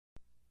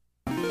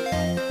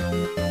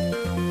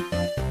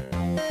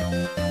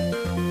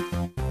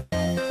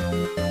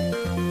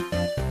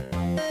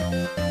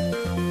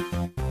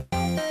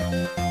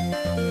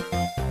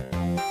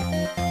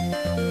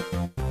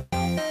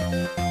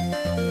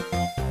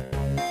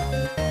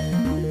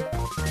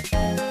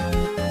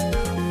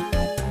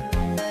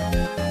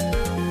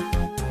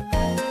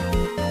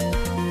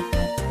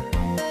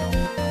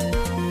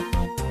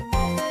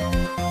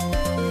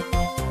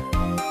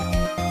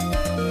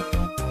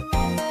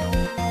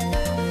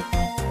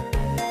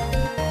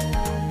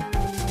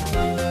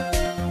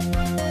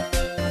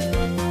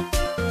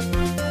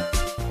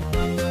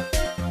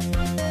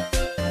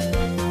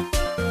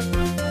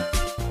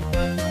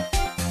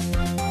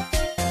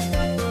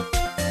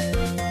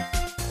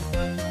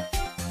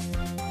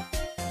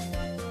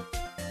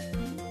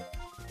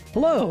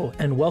Hello,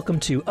 and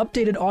welcome to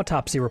Updated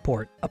Autopsy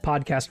Report, a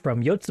podcast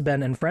from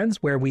Yotsuben and Friends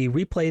where we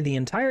replay the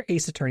entire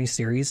Ace Attorney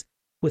series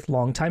with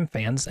longtime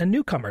fans and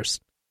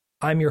newcomers.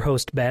 I'm your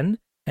host, Ben,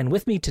 and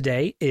with me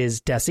today is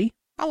Desi.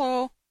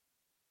 Hello.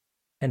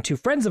 And two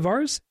friends of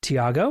ours,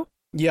 Tiago.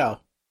 Yo.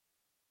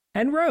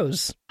 And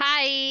Rose.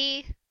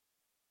 Hi.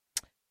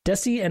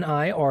 Desi and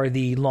I are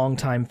the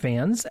longtime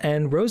fans,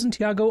 and Rose and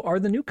Tiago are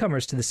the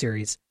newcomers to the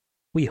series.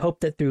 We hope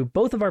that through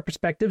both of our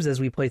perspectives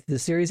as we play through the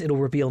series, it'll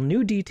reveal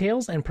new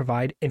details and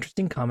provide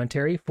interesting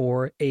commentary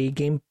for a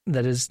game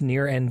that is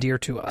near and dear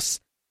to us.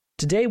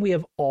 Today we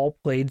have all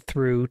played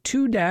through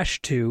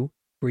 2-2,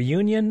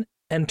 Reunion,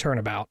 and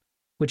Turnabout,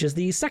 which is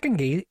the second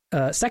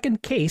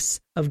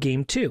case of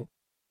Game 2.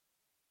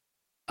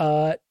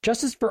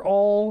 Justice for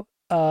All,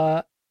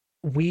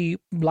 we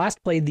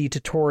last played the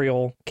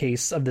tutorial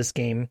case of this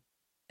game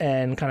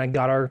and kind of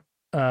got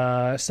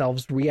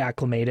ourselves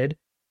reacclimated.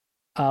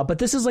 But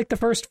this is like the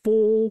first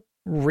full,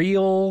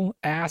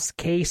 real-ass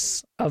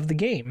case of the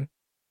game.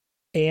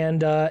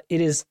 And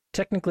it is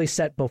technically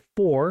set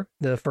before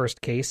the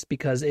first case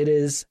because it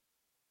is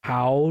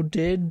how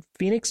did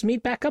Phoenix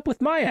meet back up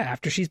with Maya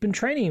after she's been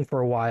training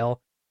for a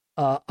while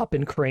up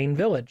in Crane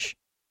Village.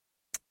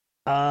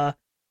 So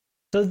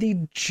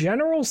the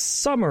general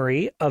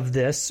summary of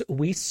this,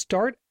 we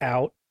start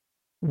out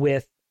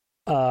with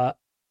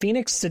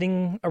Phoenix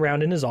sitting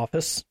around in his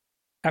office.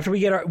 After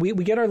we get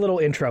our little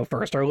intro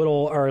first,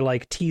 our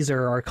like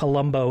teaser, our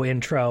Columbo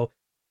intro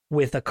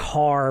with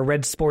a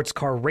red sports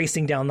car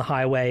racing down the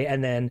highway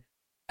and then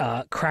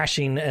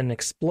crashing and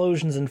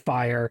explosions and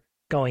fire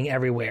going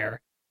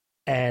everywhere.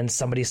 And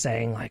somebody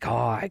saying like,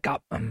 "Oh,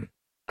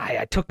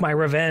 I took my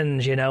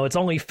revenge, it's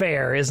only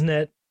fair, isn't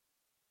it?"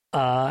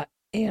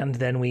 And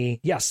then we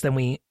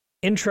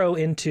intro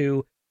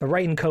into the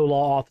Wright & Co.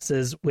 law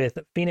offices with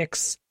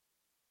Phoenix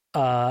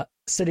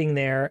sitting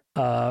there,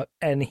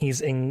 and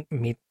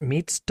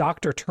meets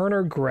Dr.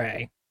 Turner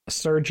Gray, a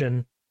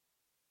surgeon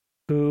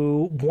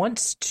who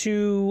wants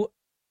to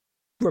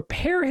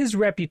repair his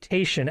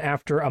reputation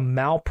after a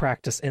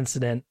malpractice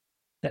incident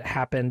that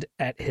happened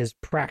at his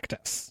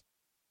practice.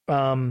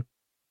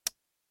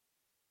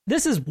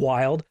 This is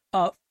wild.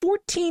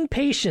 14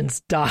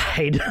 patients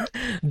died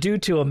due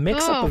to a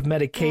mix-up of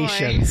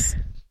medications,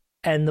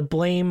 and the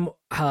blame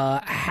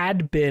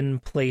had been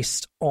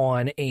placed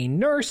on a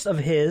nurse of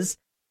his.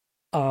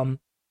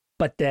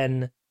 But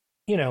then,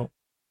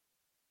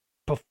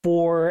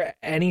 before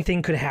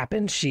anything could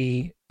happen,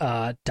 she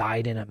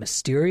died in a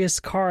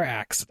mysterious car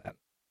accident.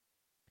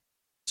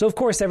 So, of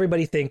course,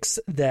 everybody thinks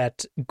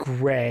that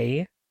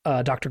Gray,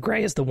 Dr.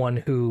 Gray, is the one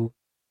who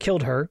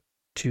killed her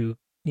to,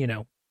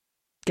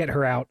 get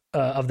her out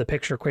of the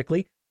picture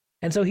quickly.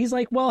 And so he's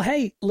like, well,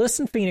 hey,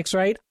 listen, Phoenix,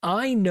 right?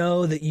 I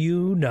know that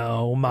you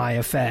know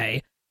Maya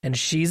Fey, and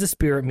she's a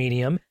spirit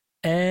medium.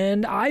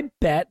 And I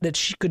bet that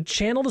she could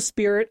channel the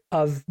spirit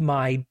of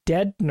my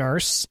dead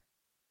nurse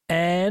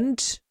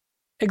and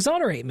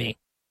exonerate me.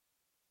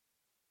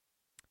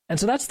 And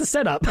so that's the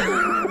setup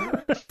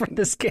for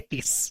this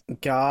case.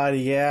 God,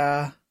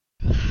 yeah.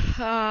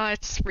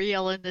 It's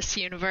real in this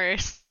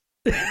universe.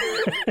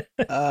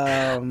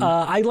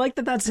 I like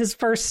that that's his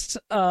first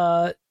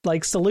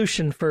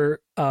solution for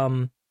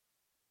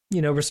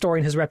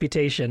restoring his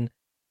reputation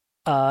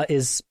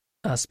is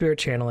spirit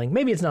channeling.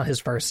 Maybe it's not his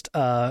first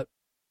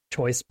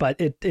choice, but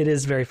it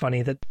is very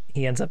funny that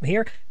he ends up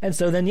here. And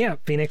so then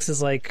Phoenix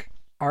is like,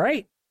 all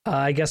right,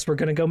 I guess we're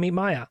gonna go meet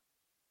Maya,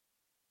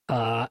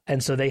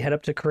 and so they head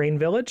up to Crane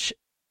Village,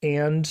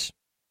 and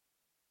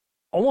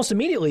almost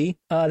immediately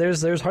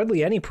there's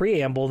hardly any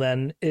preamble.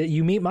 Then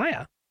you meet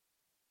Maya,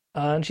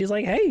 and she's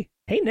like, hey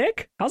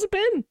Nick, how's it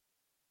been?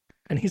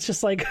 And he's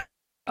just like,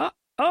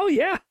 oh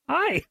yeah,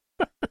 hi.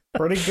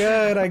 Pretty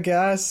good, I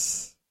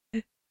guess.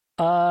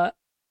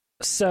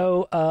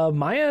 So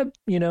Maya,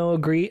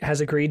 has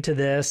agreed to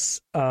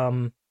this,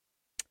 and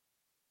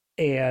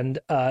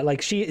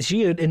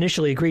she had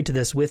initially agreed to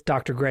this with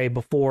Dr. Gray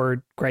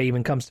before Gray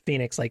even comes to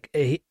Phoenix.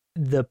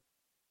 The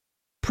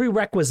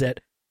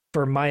prerequisite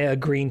for Maya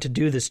agreeing to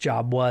do this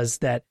job was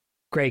that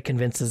Gray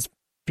convinces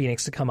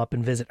Phoenix to come up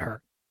and visit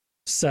her.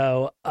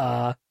 So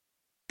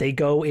they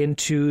go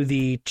into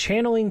the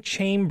channeling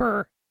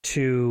chamber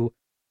to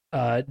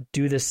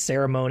do this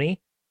ceremony,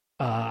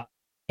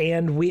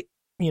 and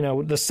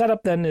the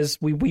setup then is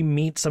we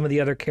meet some of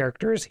the other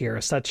characters here,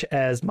 such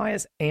as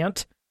Maya's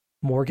aunt,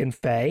 Morgan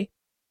Fey,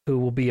 who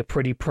will be a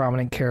pretty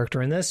prominent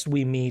character in this.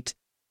 We meet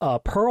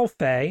Pearl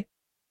Fey,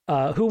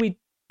 who we,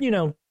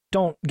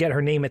 don't get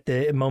her name at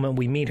the moment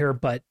we meet her,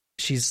 but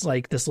she's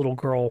like this little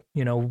girl,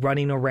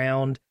 running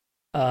around,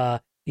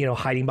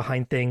 hiding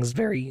behind things,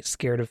 very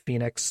scared of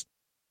Phoenix.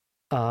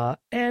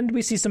 And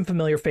we see some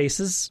familiar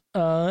faces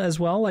as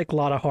well, like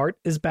Lotta Hart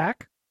is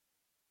back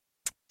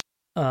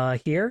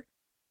here.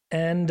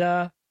 And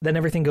then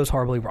everything goes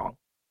horribly wrong,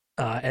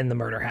 and the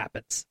murder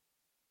happens.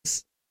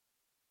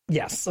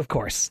 Yes, of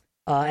course.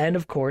 And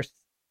of course,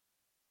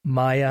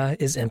 Maya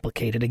is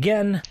implicated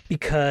again,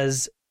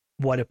 because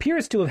what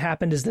appears to have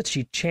happened is that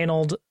she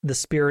channeled the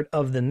spirit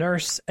of the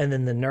nurse, and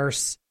then the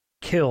nurse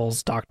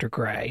kills Dr.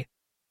 Gray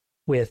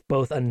with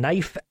both a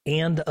knife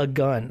and a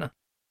gun.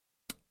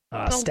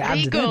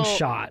 Stabbed and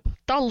shot.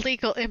 The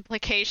legal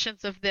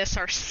implications of this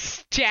are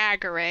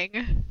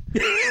staggering.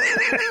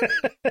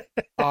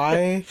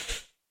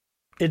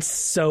 It's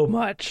so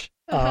much.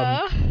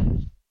 Uh-huh.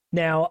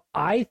 Now,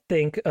 I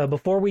think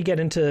before we get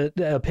into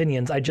the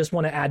opinions, I just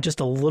want to add just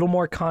a little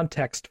more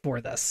context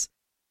for this.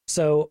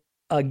 So,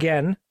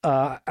 again,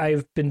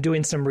 I've been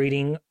doing some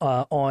reading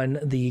on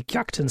the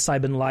Gyakuten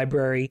Saiban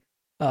Library,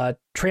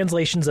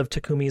 translations of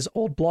Takumi's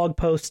old blog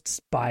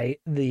posts by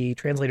the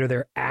translator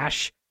there,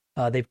 Ash.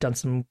 They've done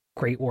some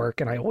great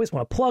work, and I always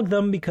want to plug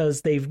them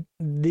because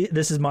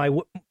this is my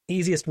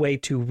easiest way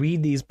to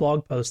read these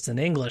blog posts in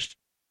English.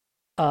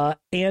 And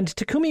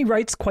Takumi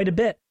writes quite a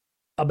bit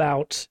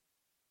about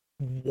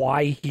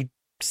why he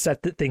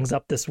set things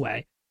up this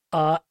way.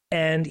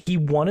 And he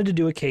wanted to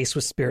do a case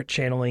with spirit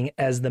channeling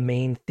as the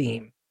main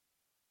theme.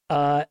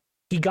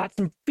 He got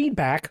some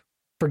feedback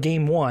for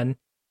game 1,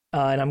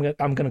 and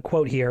I'm going to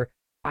quote here.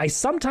 I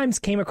sometimes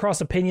came across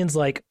opinions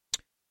like,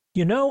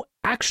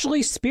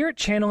 actually spirit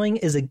channeling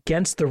is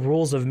against the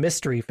rules of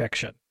mystery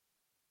fiction.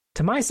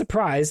 To my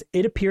surprise,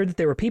 it appeared that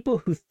there were people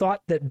who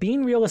thought that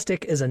being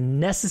realistic is a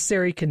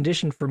necessary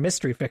condition for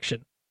mystery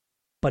fiction.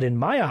 But in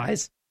my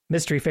eyes,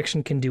 mystery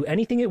fiction can do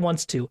anything it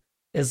wants to,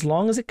 as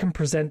long as it can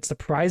present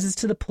surprises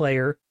to the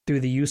player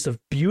through the use of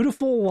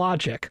beautiful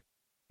logic.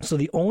 So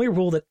the only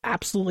rule that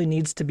absolutely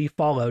needs to be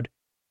followed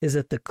is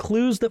that the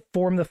clues that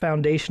form the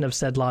foundation of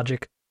said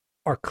logic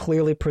are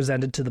clearly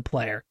presented to the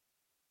player.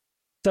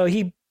 So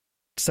he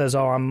says,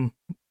 I'm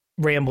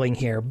rambling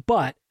here,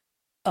 but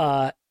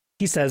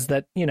he says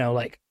that,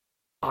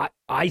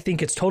 I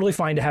think it's totally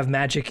fine to have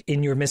magic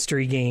in your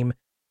mystery game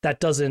that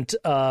doesn't,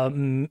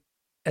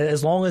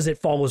 as long as it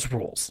follows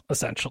rules,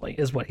 essentially,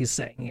 is what he's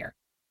saying here.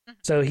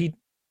 So he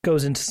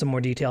goes into some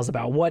more details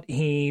about what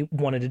he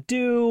wanted to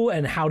do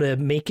and how to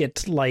make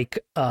it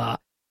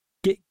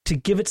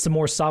give it some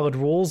more solid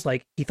rules.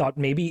 Like he thought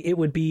maybe it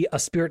would be a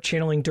spirit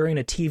channeling during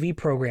a TV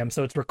program,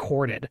 so it's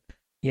recorded,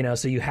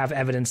 so you have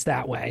evidence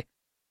that way.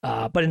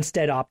 But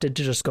instead opted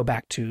to just go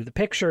back to the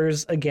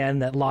pictures again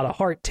that Lotta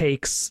Hart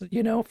takes,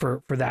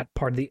 for that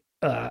part of the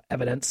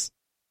evidence.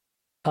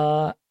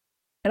 And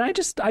I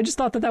just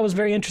thought that was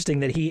very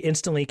interesting that he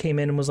instantly came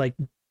in and was like,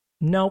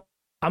 nope,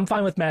 I'm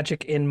fine with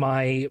magic in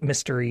my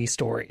mystery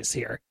stories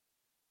here.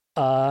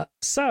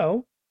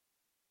 So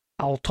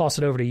I'll toss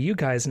it over to you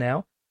guys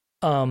now.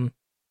 I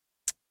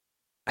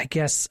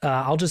guess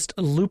I'll just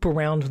loop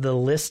around the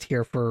list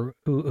here for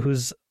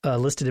who's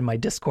listed in my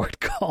Discord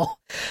call.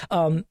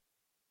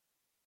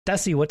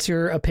 Desi, what's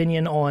your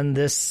opinion on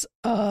this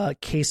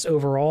case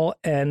overall,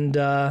 and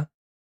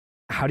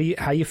how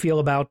you feel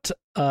about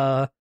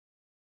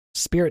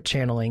spirit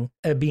channeling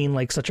being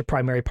like such a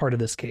primary part of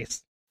this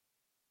case?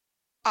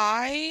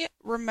 I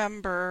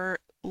remember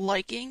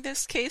liking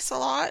this case a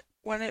lot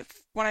when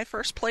I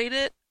first played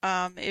it.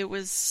 It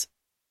was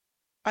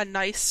a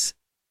nice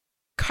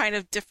kind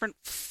of different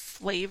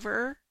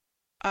flavor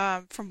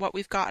from what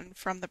we've gotten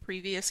from the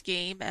previous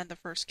game and the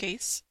first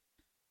case.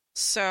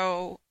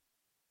 So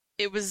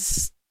it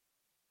was,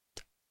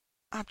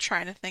 I'm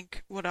trying to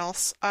think what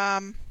else.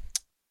 I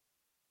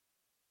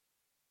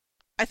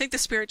think the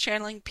spirit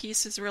channeling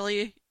piece is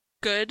really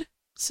good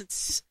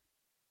since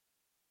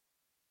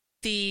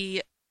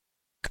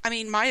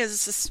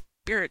Maya's a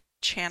spirit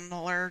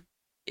channeler.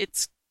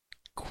 It's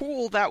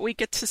cool that we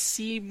get to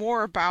see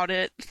more about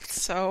it.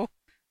 So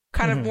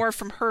kind of more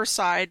from her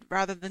side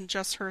rather than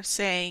just her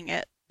saying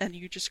it and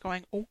you just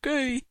going,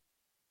 okay.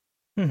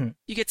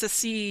 You get to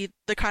see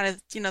the kind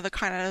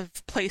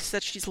of place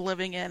that she's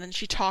living in, and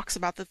she talks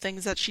about the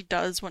things that she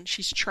does when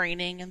she's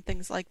training and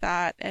things like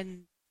that.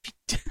 And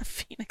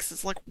Phoenix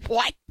is like,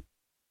 what?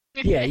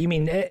 Yeah, you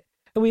mean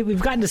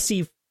we've gotten to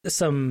see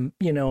some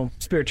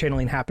spirit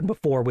channeling happen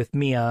before with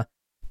Mia,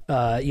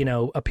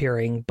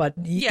 appearing, but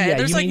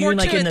there's you mean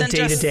like in the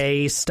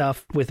day-to-day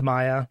stuff with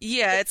Maya?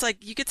 Yeah, it's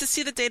like you get to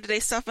see the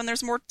day-to-day stuff, and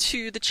there's more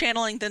to the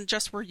channeling than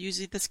just we're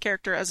using this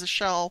character as a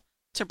shell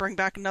to bring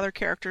back another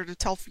character to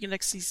tell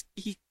Phoenix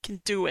he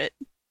can do it.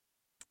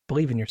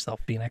 Believe in yourself,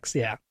 Phoenix.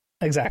 Yeah,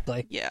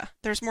 exactly. Yeah,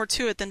 there's more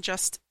to it than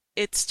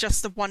it's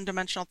just the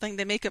one-dimensional thing.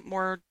 They make it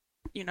more,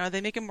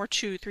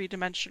 true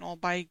three-dimensional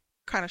by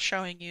kind of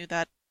showing you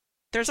that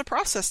there's a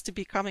process to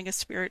becoming a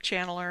spirit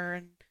channeler,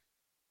 and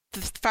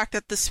the fact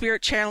that the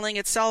spirit channeling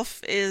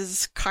itself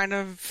is kind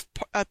of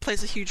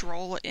plays a huge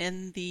role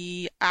in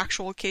the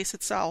actual case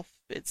itself.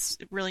 It's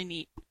really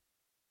neat.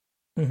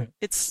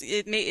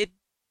 It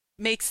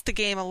makes the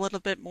game a little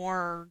bit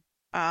more.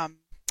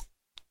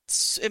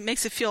 It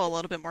makes it feel a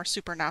little bit more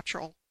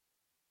supernatural.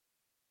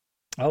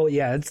 Oh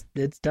yeah,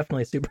 it's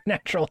definitely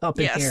supernatural up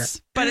in here.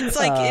 Yes, but it's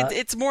like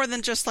it's more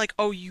than just like,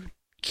 oh, you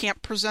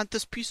can't present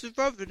this piece of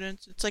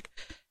evidence. It's like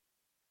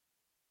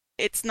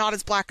it's not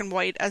as black and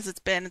white as it's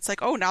been. It's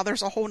like, oh, now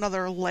there's a whole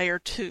nother layer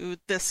to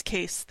this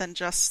case than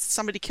just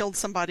somebody killed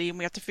somebody and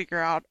we have to figure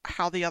out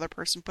how the other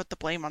person put the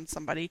blame on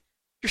somebody.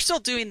 You're still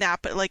doing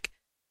that, but like,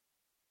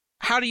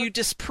 how do you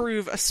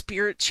disprove a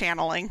spirit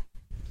channeling?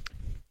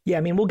 Yeah,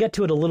 I mean, we'll get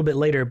to it a little bit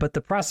later, but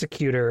the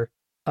prosecutor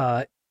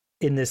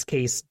in this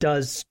case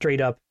does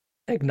straight up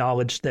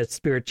acknowledge that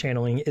spirit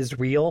channeling is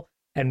real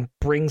and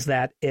brings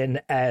that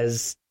in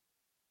as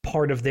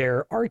part of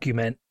their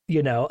argument,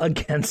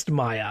 against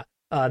Maya.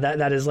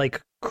 That is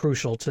like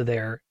crucial to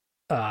their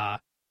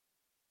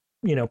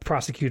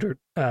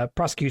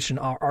prosecution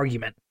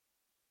argument.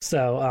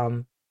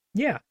 So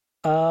yeah.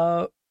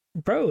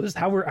 Rose,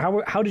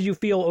 how did you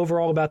feel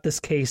overall about this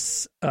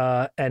case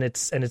and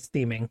its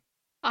theming?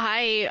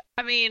 I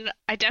mean,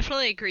 I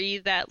definitely agree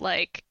that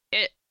like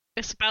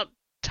it's about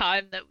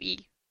time that we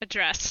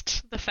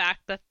addressed the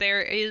fact that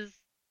there is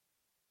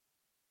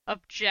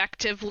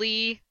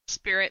objectively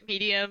spirit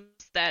mediums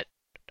that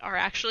are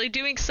actually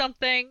doing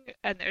something,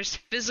 and there's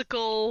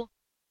physical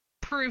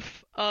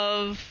proof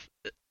of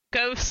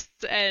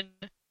ghosts and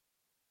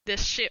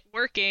this shit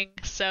working.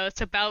 So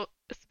it's about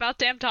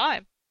damn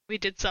time we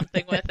did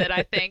something with it,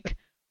 I think,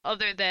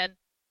 other than,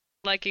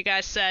 like you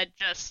guys said,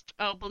 just,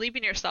 believe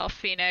in yourself,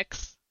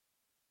 Phoenix.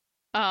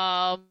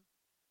 I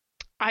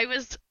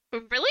was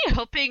really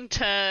hoping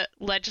to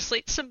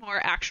legislate some more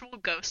actual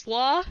ghost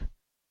law.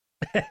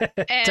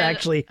 To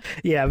actually,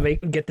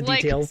 get the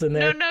details in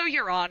there. No,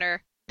 Your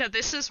Honor. No,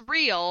 this is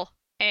real,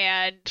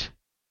 and,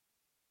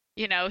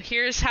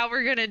 here's how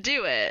we're gonna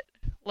do it.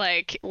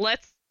 Like,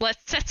 let's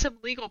set some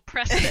legal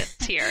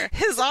precedents here.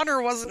 His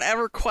Honor wasn't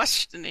ever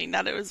questioning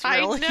that it was real. I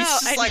know. He's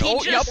just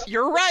like, yep,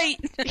 you're right.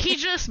 He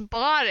just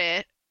bought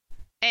it.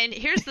 And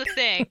here's the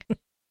thing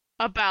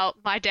about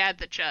my dad,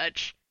 the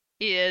judge,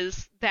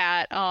 is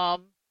that I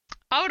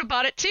would have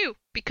bought it too,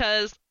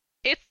 because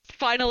it's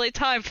finally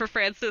time for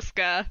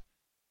Francisca,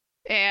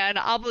 and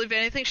I'll believe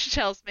anything she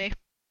tells me.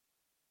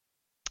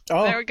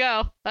 Oh, There we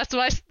go. That's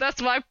my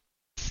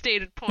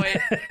stated point.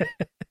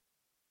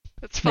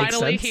 It's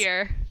finally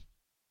here.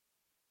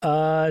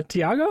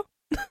 Tiago?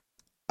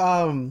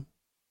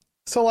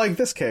 So like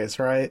this case,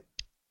 right?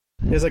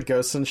 There's like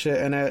ghosts and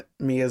shit in it.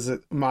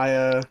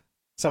 Maya,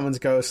 someone's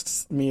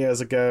ghosts, Mia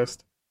is a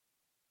ghost.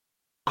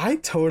 I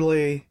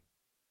don't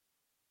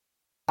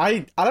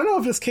know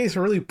if this case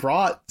really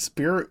brought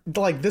spirit,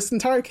 like this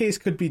entire case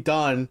could be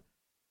done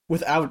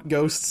without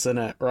ghosts in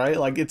it, right?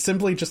 Like it's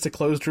simply just a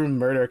closed room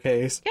murder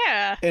case.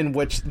 Yeah. In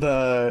which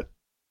the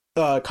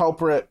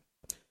culprit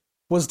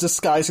was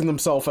disguising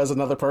themselves as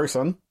another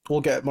person.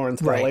 We'll get more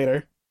into that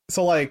later.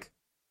 So like,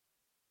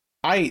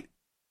 I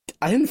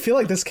didn't feel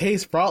like this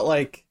case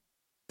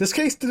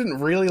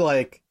didn't really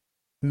like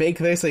make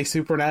this a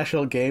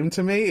supernatural game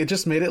to me. It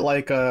just made it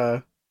like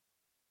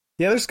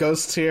there's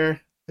ghosts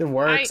here. It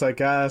works, I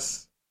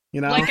guess.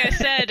 Like I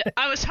said,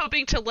 I was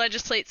hoping to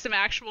legislate some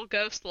actual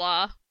ghost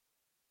law.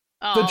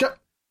 But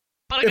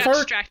I got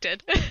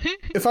distracted.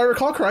 If I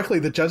recall correctly,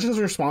 the judge's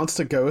response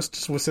to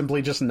ghosts was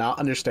simply just not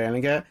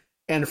understanding it,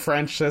 and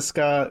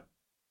Francisca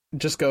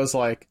just goes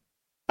like,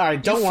 all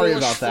right, don't worry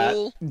about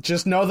that.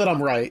 Just know that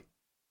I'm right.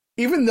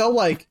 Even though,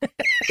 like,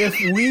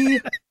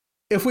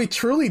 if we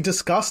truly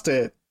discussed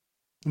it,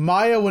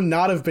 Maya would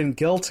not have been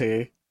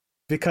guilty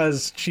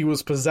because she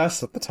was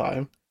possessed at the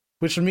time,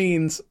 which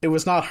means it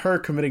was not her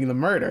committing the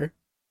murder.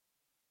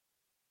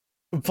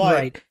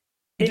 But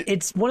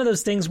it's one of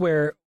those things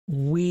where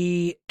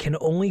we can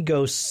only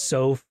go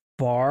so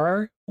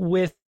far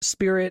with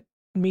spirit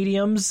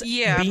mediums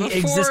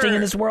existing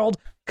in this world,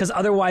 because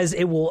otherwise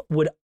it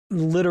would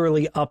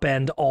literally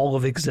upend all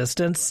of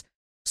existence.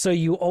 So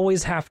you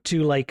always have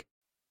to like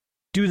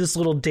do this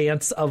little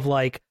dance of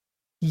like,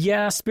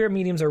 yeah, spirit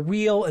mediums are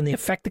real and they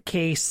affect the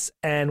case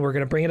and we're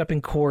going to bring it up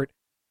in court.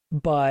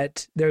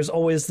 But there's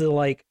always the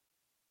like,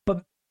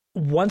 but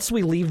once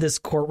we leave this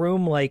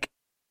courtroom, like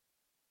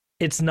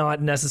it's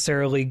not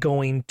necessarily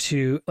going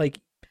to like,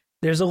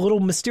 there's a little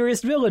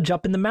mysterious village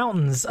up in the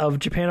mountains of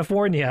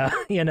Japanifornia,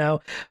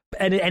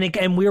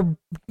 and we're,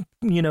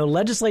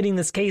 legislating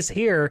this case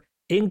here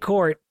in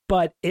court,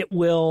 but it's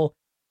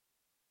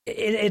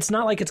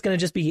not like it's going to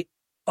just be,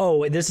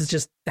 oh, this is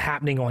just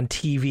happening on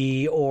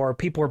TV or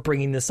people are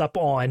bringing this up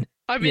on,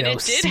 it did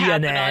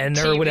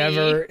CNN or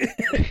whatever.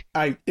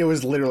 It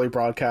was literally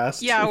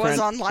broadcast. Yeah, it was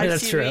on live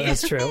TV.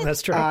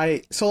 That's true.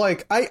 I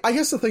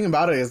guess the thing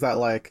about it is that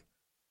like,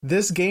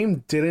 this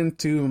game didn't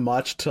do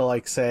much to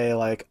like say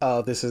like,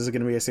 oh, this is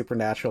going to be a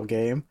supernatural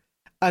game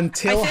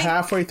until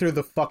halfway through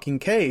the fucking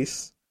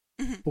case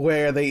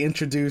where they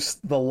introduced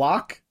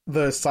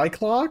the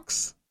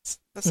Cyclops.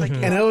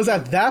 And it was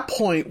at that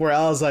point where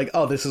I was like,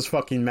 oh, this is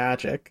fucking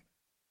magic.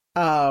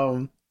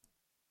 Cause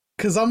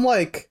I'm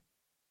like,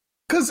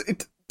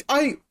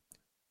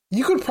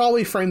 you could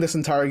probably frame this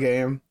entire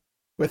game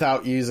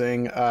without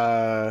using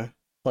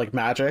like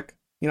magic.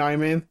 You know what I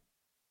mean?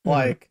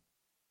 Like,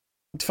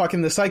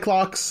 fucking the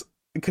Cyclops,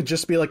 it could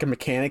just be like a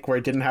mechanic where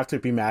it didn't have to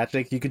be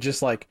magic. You could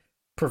just like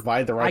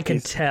provide the right. I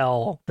can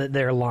tell that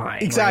they're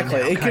lying. Exactly.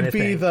 Right now, it could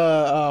be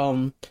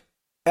the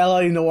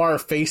LA Noire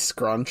face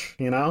scrunch,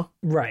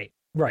 Right.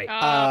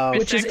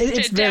 Which is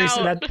it's very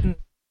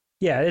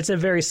it's a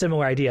very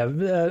similar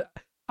idea.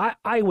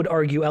 I would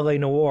argue LA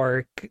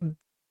Noire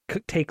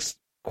takes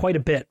quite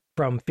a bit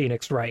from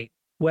Phoenix Wright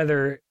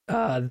whether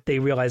they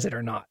realize it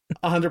or not.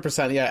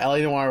 100%. Yeah,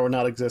 L.A. Noire would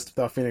not exist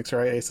without Phoenix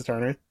Wright Ace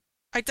Attorney.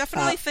 I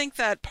definitely think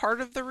that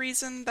part of the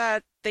reason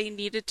that they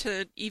needed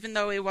to, even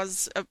though it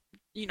was,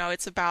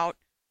 it's about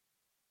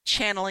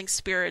channeling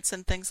spirits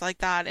and things like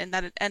that, and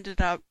that it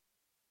ended up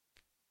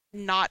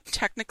not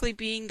technically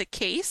being the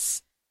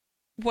case,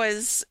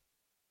 was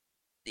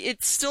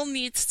it still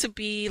needs to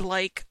be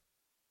like,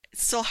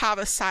 still have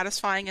a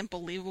satisfying and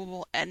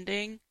believable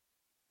ending.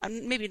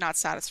 Maybe not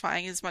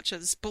satisfying as much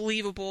as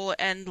believable,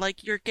 and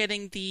like you're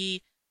getting the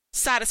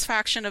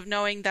satisfaction of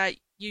knowing that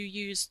you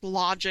used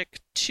logic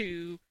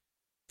to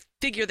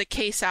figure the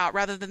case out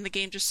rather than the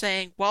game just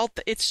saying, well,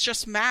 it's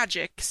just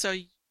magic, so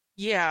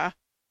yeah.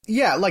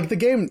 Yeah, like the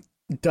game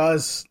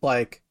does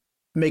like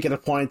make it a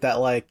point that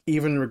like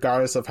even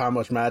regardless of how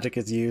much magic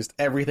is used,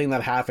 everything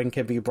that happened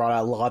can be brought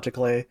out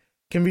logically,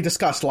 can be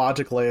discussed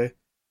logically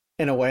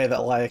in a way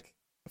that like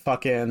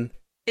fucking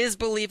is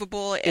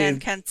believable and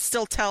can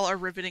still tell a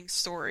riveting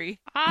story.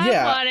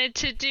 I wanted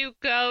to do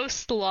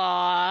Ghost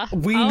Law.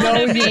 We I know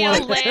want to you be a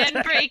want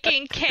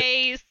land-breaking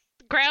case,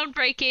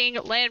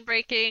 groundbreaking,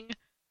 land-breaking.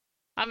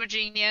 I'm a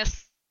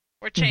genius.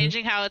 We're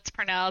changing how it's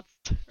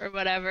pronounced or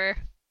whatever.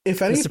 If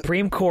The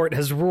Supreme Court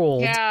has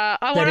ruled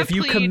that if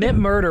you commit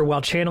murder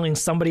while channeling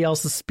somebody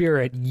else's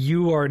spirit,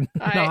 you are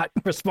not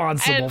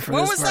responsible for this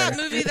What was that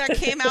murder. movie that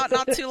came out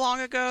not too long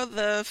ago?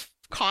 The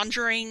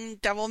Conjuring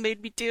Devil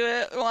Made Me Do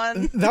It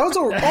one? That was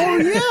oh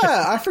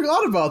yeah, I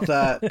forgot about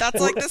that. That's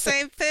like the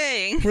same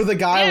thing. Where the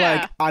guy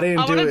like, I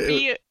didn't do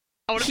it.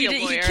 I want to be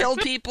a lawyer. He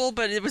killed people,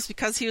 but it was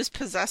because he was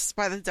possessed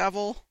by the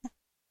devil.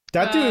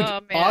 That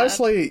dude, man.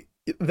 honestly,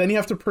 then you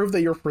have to prove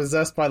that you're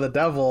possessed by the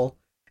devil.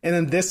 And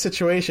in this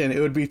situation, it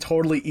would be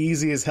totally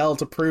easy as hell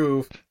to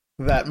prove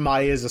that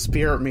Maya is a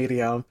spirit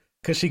medium,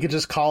 because she could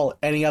just call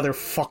any other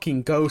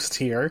fucking ghost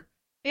here.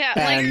 Yeah,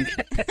 and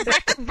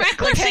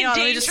reckless hang on,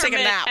 let me just take a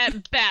endangerment nap.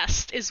 at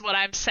best is what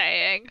I'm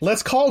saying.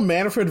 Let's call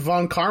Manfred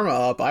von Karma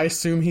up. I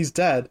assume he's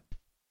dead.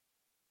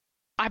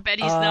 I bet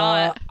he's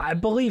not. I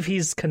believe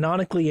he's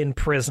canonically in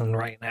prison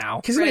right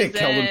now. He's gonna get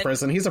killed in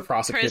prison. He's a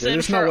prosecutor. Prison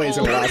There's no for way he's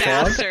gonna old last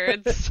long.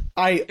 bastards.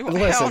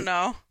 Listen. Hell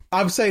no.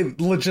 I'm saying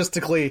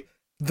logistically,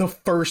 the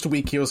first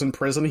week he was in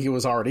prison, he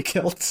was already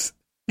killed.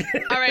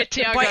 All right,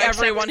 Tiago. By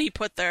everyone he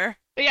put there.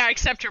 Yeah,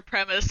 accept your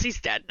premise. He's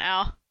dead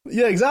now.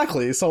 Yeah,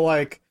 exactly. So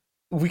like,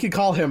 we could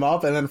call him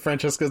up, and then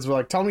Francesca's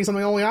like, "Tell me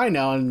something only I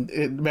know,"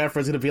 and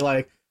Manfred's gonna be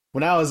like,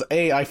 "When I was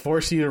 8, I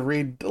forced you to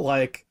read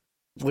like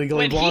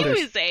Legally Blonde." When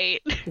he was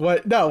 8.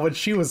 What? No, when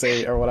she was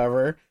 8 or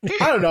whatever.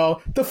 I don't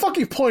know. The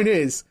fucking point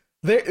is,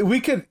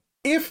 we could,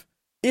 if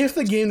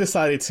the game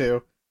decided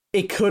to,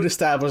 it could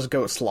establish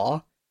ghost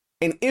law,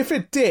 and if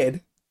it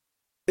did,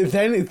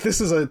 then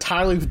this is an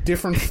entirely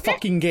different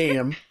fucking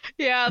game.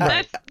 Yeah,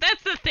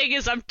 that's the thing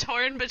is I'm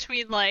torn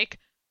between like,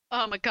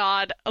 oh my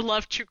god, I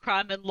love true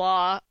crime and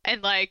law,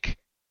 and like,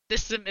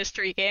 this is a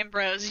mystery game,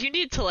 bros. You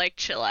need to like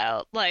chill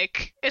out.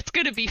 Like, it's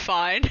gonna be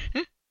fine.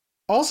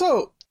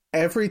 Also,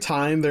 every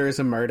time there is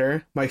a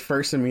murder, my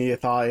first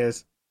immediate thought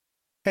is,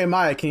 hey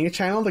Maya, can you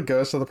channel the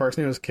ghost of the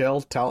person who was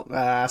killed?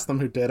 Ask them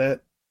who did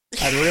it.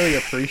 I'd really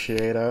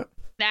appreciate it.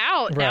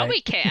 Now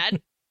we can,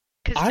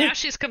 because now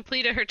she's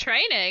completed her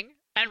training,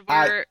 and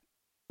we're.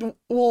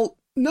 Well,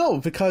 no,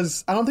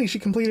 because I don't think she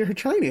completed her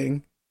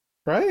training,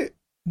 right?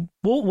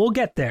 We'll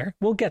get there.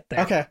 We'll get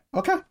there.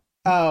 Okay.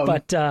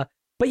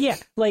 But yeah,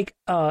 like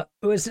it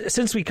was,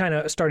 since we kind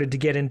of started to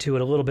get into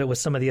it a little bit with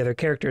some of the other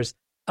characters,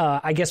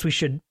 I guess we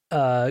should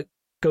go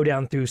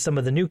down through some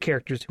of the new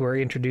characters who are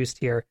introduced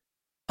here.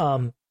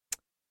 The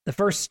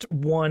first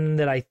one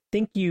that I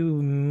think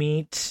you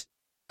meet,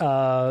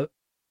 or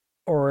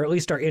at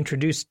least are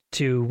introduced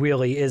to,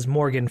 really is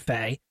Morgan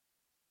Fay,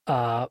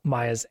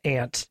 Maya's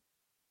aunt.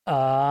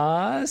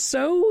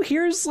 So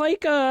here's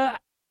like a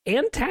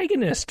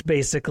antagonist,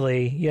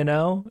 basically, you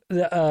know,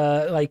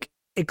 like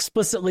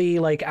explicitly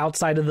like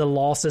outside of the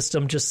law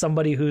system, just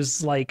somebody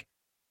who's like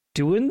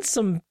doing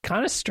some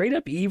kind of straight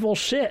up evil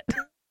shit.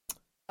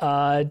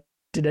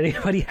 Did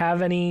anybody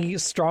have any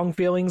strong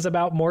feelings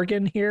about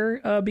Morgan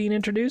here being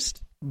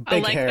introduced?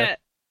 Big hair.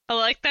 I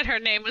like that her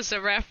name was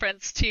a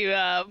reference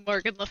to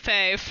Morgan Le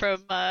Fay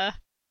from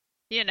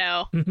you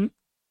know. Mm-hmm.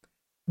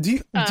 Do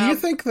you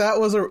think that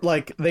was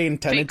like they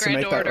intended to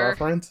make that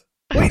reference?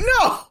 Wait,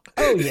 no!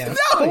 Oh yeah.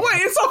 No,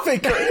 wait, it's not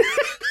fake.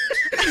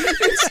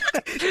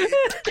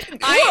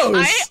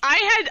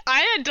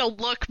 I had to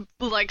look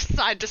like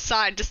side to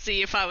side to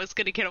see if I was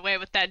gonna get away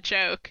with that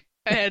joke.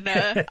 And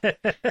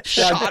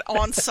shot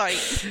on sight.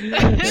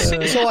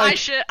 So like,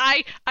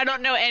 I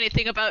don't know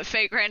anything about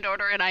Fate Grand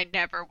Order, and I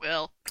never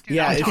will.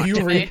 Yeah,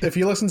 if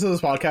you listen to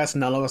this podcast,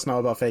 none of us know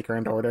about Fate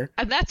Grand Order,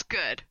 and that's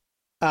good.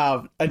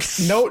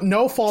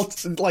 No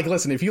fault. Like,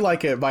 listen, if you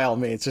like it, by all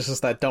means. It's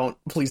just that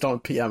please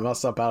don't PM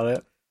us about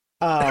it.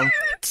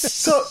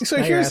 So now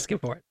here's you're asking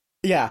for it.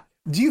 Yeah.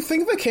 Do you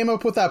think they came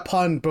up with that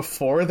pun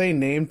before they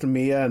named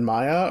Mia and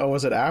Maya, or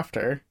was it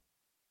after?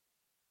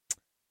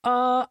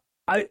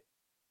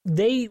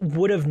 They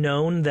would have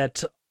known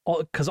that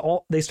because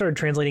they started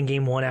translating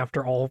game 1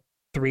 after all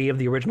 3 of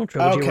the original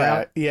trilogy were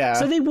out. Yeah.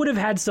 So they would have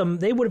had some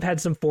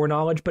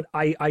foreknowledge, but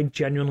I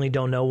genuinely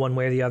don't know one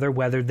way or the other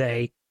whether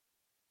they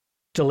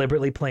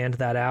deliberately planned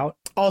that out.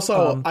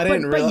 Also, I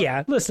didn't realize. But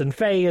yeah, listen,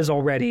 Faye is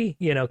already,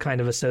 kind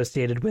of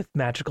associated with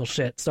magical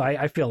shit, so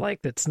I feel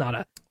like it's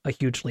not a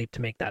huge leap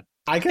to make that.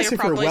 I guess They're if you're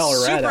probably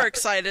well read, super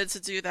excited to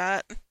do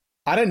that.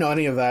 I didn't know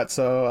any of that,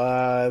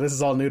 so this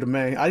is all new to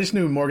me. I just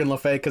knew Morgan Le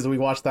Fay because we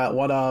watched that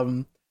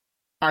one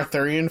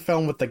Arthurian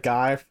film with the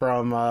guy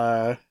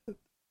from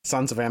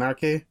Sons of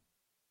Anarchy.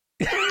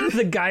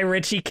 The Guy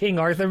Ritchie King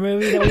Arthur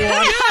movie that we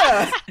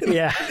watched.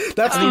 Yeah,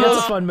 that's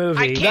a fun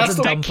movie. That's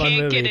a dumb fun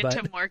movie. Get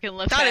into Morgan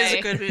Le Fay. That is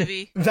a good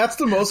movie. That's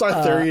the most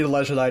Arthurian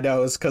legend I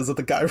know is because of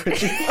the Guy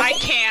Ritchie. I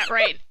can't.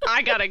 Right,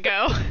 I gotta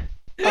go.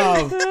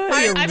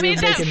 I made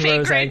that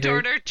fake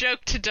granddaughter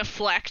joke to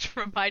deflect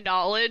from my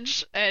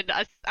knowledge, and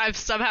I've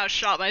somehow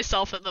shot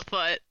myself in the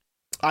foot.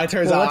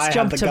 Turns out I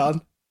have the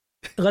gun.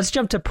 Let's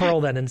jump to Pearl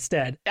then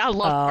instead. I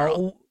love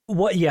Pearl.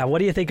 What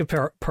do you think of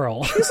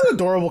Pearl? She's an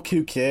adorable,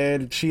 cute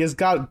kid. She has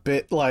got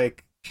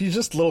she's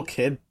just little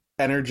kid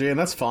energy, and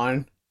that's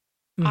fine.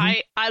 Mm-hmm.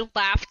 I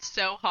laughed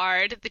so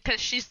hard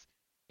because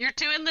you're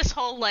doing this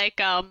whole like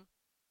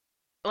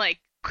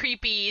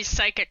creepy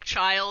psychic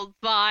child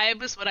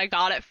vibe is what I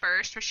got at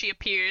first, where she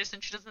appears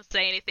and she doesn't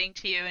say anything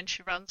to you and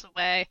she runs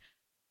away,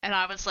 and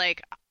I was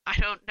like, I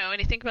don't know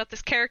anything about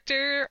this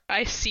character.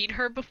 I've seen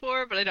her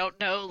before, but I don't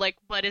know like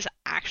what is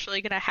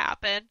actually gonna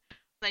happen.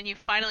 Then you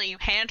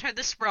hand her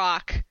this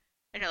rock,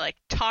 and you're like,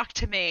 talk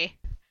to me.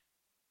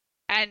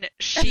 And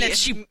then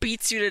she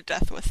beats you to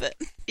death with it.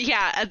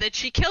 Yeah, and then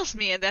she kills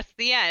me, and that's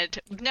the end.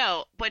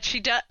 No, what she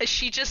does,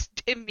 she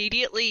just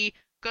immediately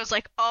goes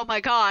like, oh my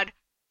god,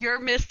 you're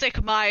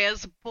Mystic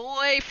Maya's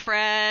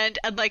boyfriend,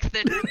 and like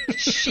the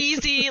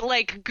cheesy,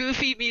 like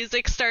goofy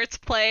music starts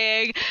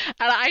playing,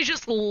 and I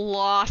just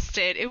lost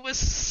it. It was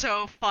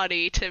so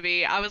funny to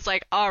me. I was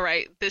like, all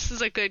right, this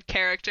is a good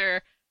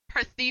character.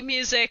 Her theme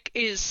music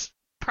is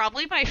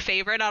probably my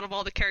favorite out of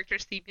all the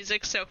characters' theme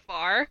music so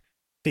far.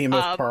 Theme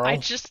of Pearl.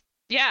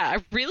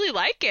 I really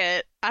like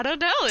it. I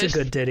don't know. It's a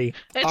good ditty.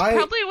 It's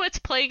probably what's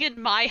playing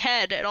in my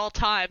head at all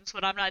times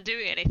when I'm not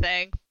doing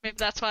anything. Maybe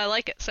that's why I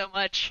like it so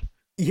much.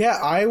 Yeah,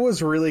 I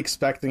was really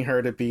expecting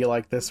her to be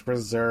like this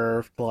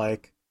reserved,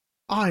 like,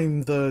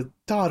 I'm the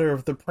daughter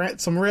of the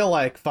prince. Some real,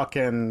 like,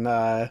 fucking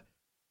Neji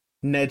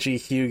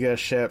Hyuga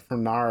shit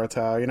from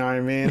Naruto, you know what I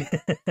mean?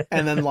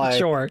 And then, like...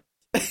 Sure.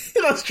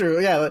 That's true,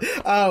 yeah.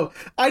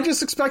 I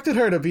just expected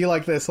her to be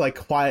like this, like,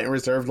 quiet and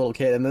reserved little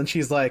kid, and then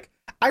she's like,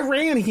 I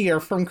ran here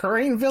from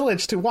Kurain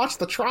Village to watch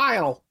the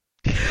trial.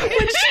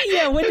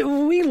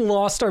 When we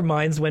lost our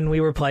minds when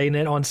we were playing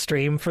it on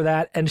stream for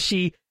that, and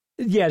she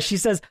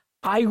says,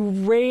 I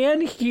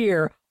ran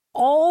here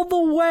all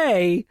the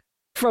way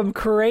from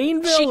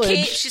Kurain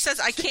Village. She says,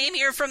 I came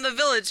here from the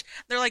village.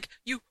 They're like,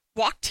 you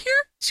walked here?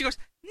 She goes,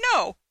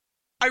 no,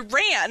 I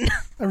ran.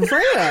 I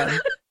ran.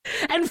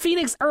 And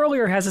Phoenix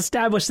earlier has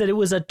established that it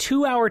was a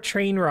 2-hour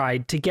train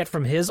ride to get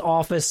from his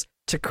office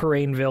to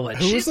Kurain Village.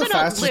 Who's the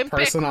fastest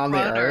person on the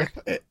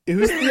earth?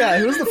 Who's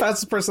the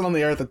fastest person on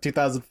the earth in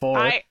 2004?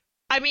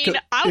 I mean,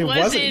 it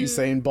wasn't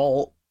Usain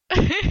Bolt.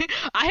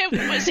 I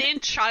was in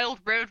child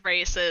road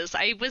races.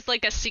 I was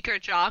like a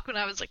secret jock when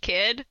I was a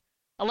kid.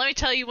 And let me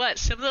tell you what,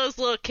 some of those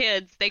little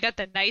kids, they got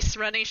the nice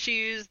running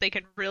shoes. They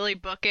can really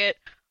book it.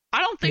 I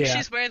don't think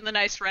she's wearing the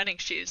nice running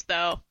shoes,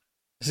 though.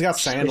 She's got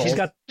sandals. She's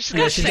got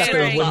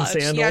the wooden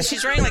sandals. Yeah,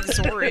 she's wearing like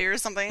Zori or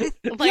something.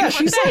 What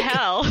the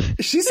hell?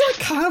 She's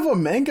like kind of a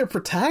manga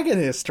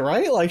protagonist,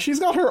 right? Like she's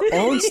got her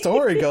own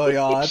story going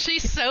on.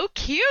 She's so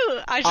cute.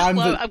 I'm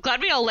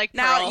glad we all like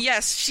Pearl. Now,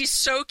 yes, she's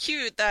so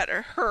cute that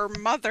her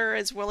mother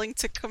is willing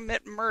to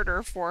commit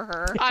murder for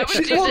her. I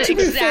would do the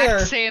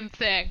exact same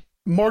thing.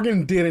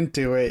 Morgan didn't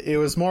do it. It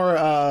was more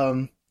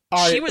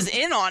she was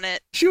in on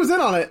it. She was in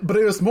on it, but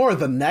it was more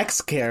the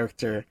next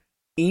character.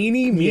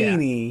 Eenie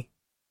Meenie.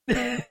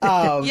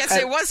 Yes,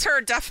 it was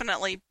her,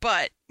 definitely,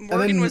 but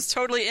Morgan was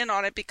totally in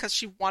on it because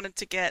she wanted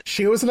to get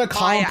she was an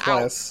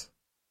accomplice.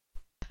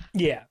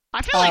 Yeah.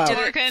 I feel like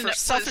Morgan for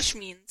selfish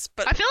means,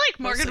 but I feel like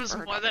Morgan was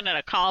more than an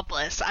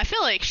accomplice. I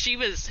feel like she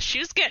was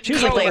getting she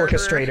was like the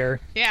orchestrator.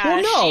 Yeah.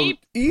 Well, no,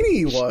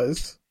 Eenie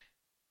was.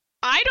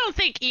 I don't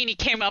think Eenie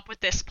came up with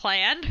this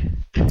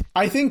plan.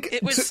 I think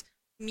it was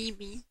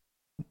Mimi.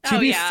 Oh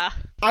yeah.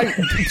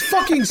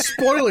 Fucking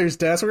spoilers,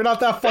 Des. We're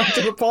not that far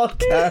to the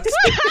podcast.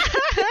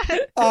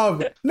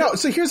 No,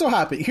 so here's what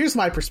happened. Here's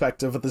my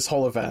perspective of this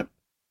whole event.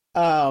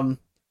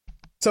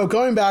 So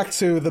going back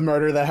to the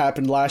murder that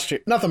happened last year,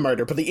 not the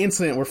murder, but the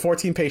incident where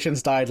 14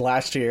 patients died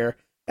last year,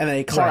 and then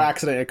a car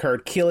accident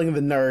occurred, killing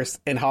the nurse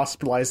and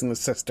hospitalizing the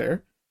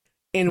sister.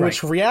 In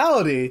which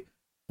reality,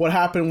 what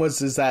happened was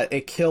that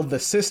it killed the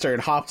sister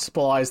and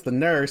hospitalized the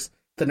nurse.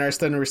 The nurse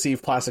then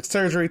received plastic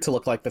surgery to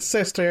look like the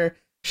sister.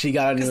 She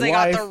got a new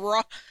life.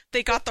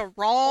 They got the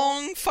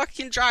wrong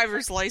fucking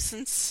driver's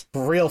license.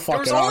 Real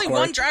fucking There was only awkward.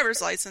 one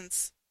driver's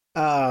license.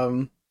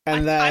 And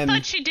then I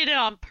thought she did it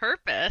on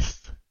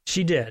purpose.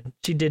 She did.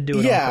 She did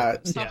do it on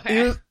purpose.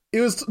 Okay. It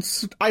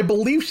was I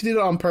believe she did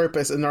it on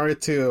purpose in order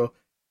to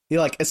he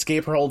like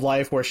escaped her old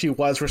life where she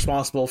was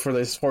responsible for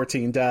these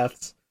 14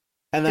 deaths.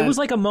 And then it was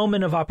like a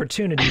moment of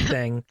opportunity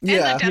thing.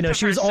 Yeah. And the You know, death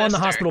she of was her on the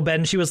sister. hospital bed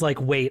and she was like,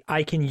 wait,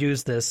 I can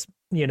use this,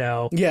 you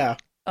know. Yeah.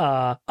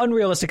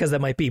 Unrealistic as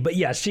that might be. But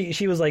yeah,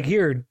 she was like,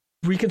 here,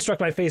 reconstruct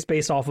my face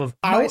based off of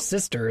my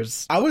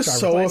sister's. I was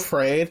driver's so license.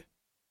 afraid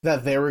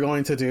that they were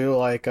going to do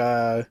like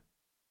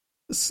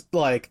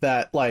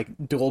that like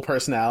dual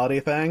personality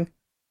thing,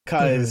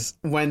 because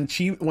when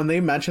they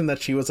mentioned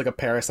that she was like a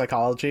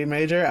parapsychology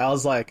major, I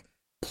was like,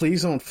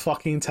 please don't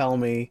fucking tell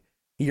me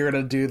you're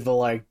gonna do the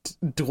like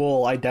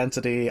dual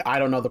identity. I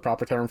don't know the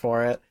proper term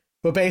for it,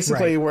 but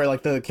basically where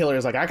like the killer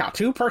is like, I got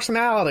two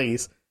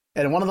personalities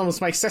and one of them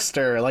is my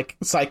sister, like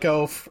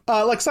Psycho,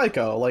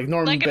 like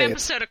Norman Like an Bates.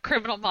 episode of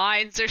Criminal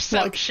Minds or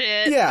some Like,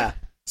 shit. Yeah.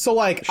 So,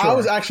 like, I Sure.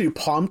 was actually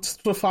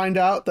pumped to find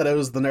out that it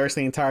was the nurse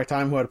the entire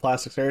time who had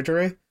plastic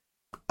surgery.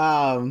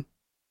 So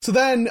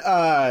then,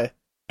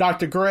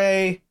 Dr.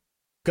 Gray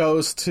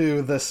goes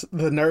to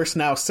the nurse,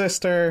 now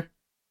sister,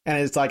 and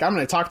it's like, I'm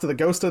going to talk to the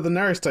ghost of the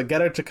nurse to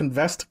get her to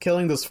confess to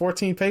killing those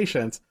 14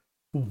 patients.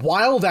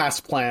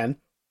 Wild-ass plan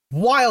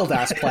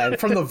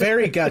from the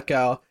very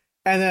get-go.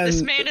 And then,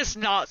 This man is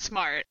not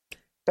smart.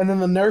 and then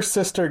the nurse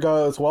sister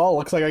goes, well,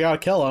 looks like I gotta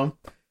kill him.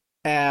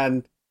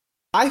 And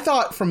I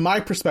thought, from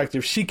my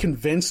perspective, she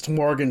convinced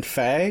Morgan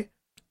Fay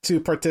to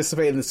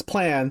participate in this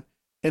plan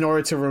in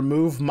order to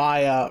remove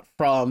Maya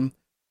from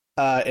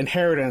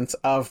inheritance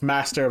of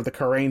Master of the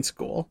Karain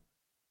School.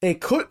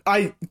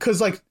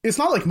 Because, like, it's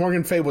not like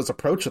Morgan Fay was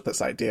approached with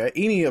this idea.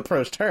 Enid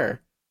approached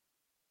her.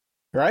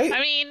 Right? I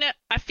mean,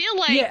 I feel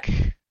like...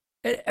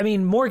 Yeah. I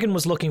mean, Morgan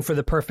was looking for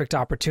the perfect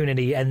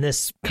opportunity, and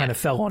this kind of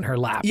fell on her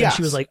lap. Yes. And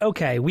she was like,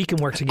 okay, we can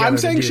work together I'm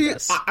saying to do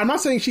this. I'm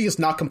not saying she is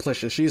not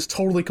complicit. She is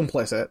totally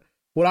complicit.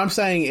 What I'm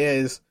saying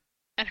is,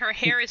 And her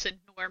hair is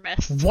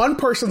enormous. one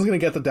person's going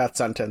to get the death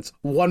sentence.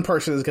 One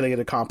person is going to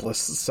get accomplice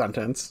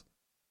sentence.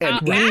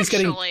 And Enid's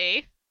getting...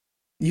 Actually,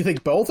 You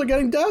think both are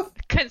getting death?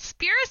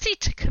 conspiracy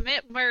to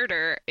commit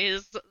murder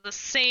is the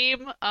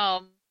same,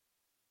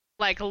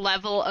 like,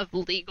 level of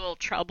legal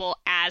trouble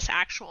as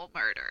actual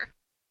murder.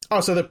 Oh,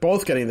 so they're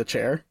both getting the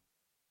chair.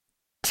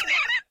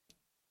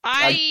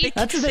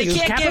 That's the thing.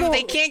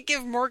 They can't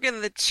give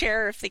Morgan the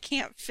chair if they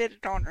can't fit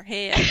it on her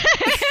head.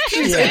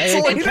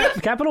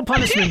 Capital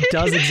punishment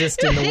does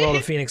exist in the world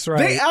of Phoenix Wright.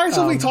 They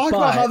actually talk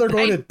about how they're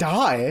going I- to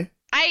die.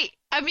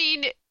 I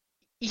mean,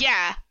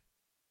 yeah,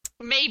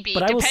 maybe,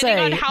 But I will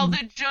depending on say- how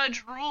the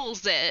judge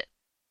rules it.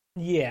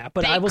 Yeah,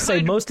 but They I will say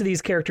could- most of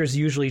these characters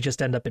usually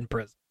just end up in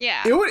prison.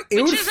 Yeah. It would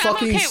Which is I'm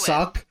fucking okay with.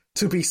 suck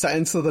to be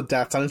sentenced to the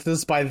death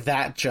sentence by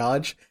that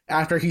judge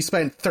after he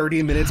spent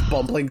 30 minutes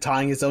bumbling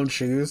tying his own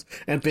shoes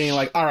and being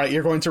like, all right,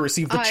 you're going to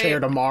receive the chair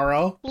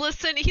tomorrow.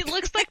 Listen, he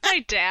looks like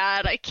my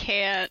dad. I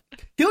can't.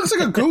 He looks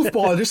like a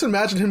goofball. Just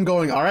imagine him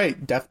going, all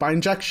right, death by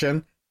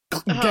injection.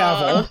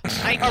 Gavel.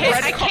 I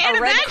can't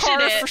a red imagine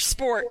car it. for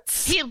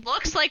sports. He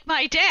looks like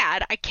my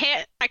dad. I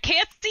can't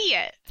see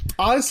it.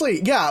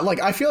 Honestly, yeah,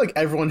 like, I feel like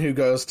everyone who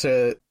goes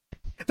to...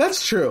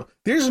 That's true.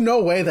 There's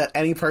no way that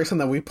any person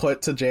that we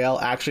put to jail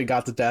actually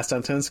got the death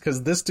sentence,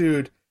 because this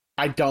dude,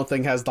 I don't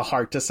think, has the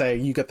heart to say,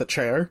 you get the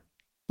chair.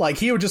 Like,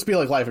 he would just be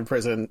like, life in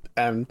prison,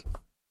 and...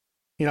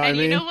 You know what I And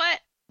mean? you know what?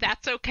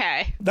 That's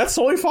okay. That's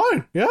totally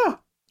fine, yeah.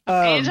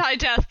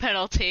 Anti-death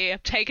penalty. I'm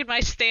taking my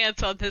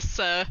stance on this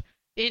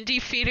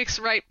Indie Phoenix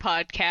Wright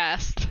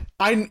podcast.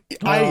 I'm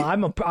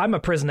a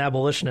prison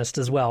abolitionist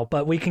as well,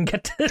 but we can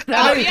get to that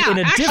Oh, yeah, in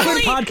a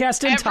different actually,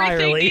 podcast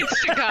entirely. Everything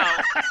needs to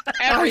go.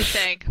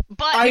 Everything.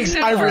 But I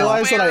except for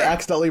realized that I where-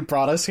 accidentally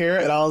brought us here,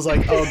 and I was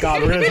like, oh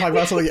god, we're going to talk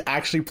about something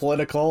actually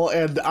political,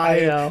 and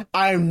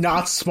I'm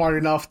not smart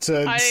enough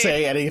to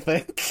say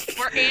anything.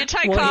 We're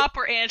anti-cop,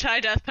 we're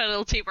anti-death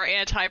penalty, we're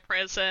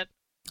anti-prison.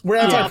 We're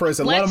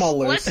anti-prison, let them all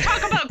loose. Let's talk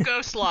about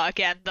ghost law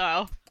again,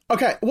 though.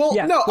 Okay, well,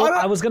 no,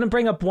 I was going to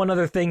bring up one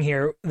other thing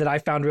here that I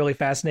found really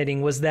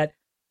fascinating, was that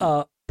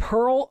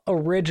Pearl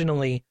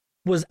originally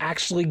was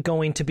actually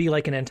going to be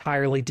like an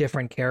entirely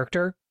different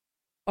character.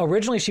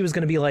 Originally, she was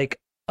going to be like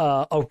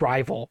a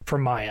rival for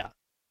Maya,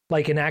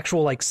 like an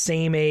actual like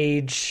same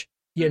age,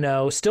 you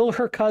know, still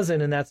her cousin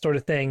and that sort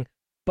of thing,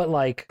 but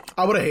like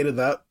I would have hated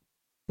that.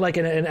 Like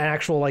an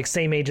actual like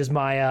same age as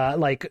Maya,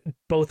 like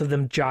both of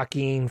them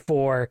jockeying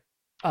for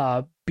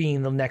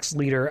being the next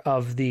leader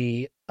of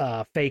the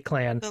Fae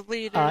clan. The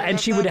leader And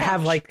of she the would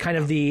have bunch. like kind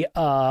of the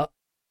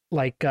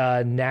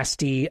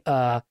nasty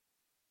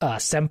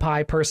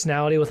senpai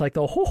personality with like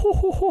the ho ho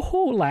ho ho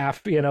ho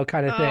laugh, you know,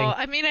 kind of thing. Oh,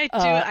 I mean, I do.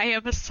 I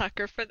am a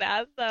sucker for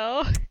that,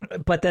 though.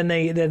 But then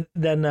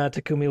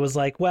Takumi was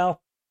like, well,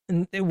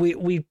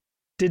 we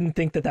didn't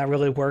think that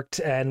really worked,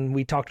 and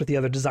we talked with the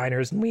other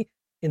designers, and we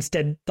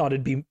instead thought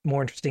it'd be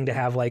more interesting to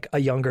have like a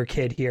younger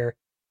kid here.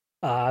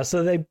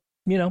 So they,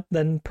 you know,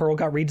 then Pearl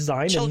got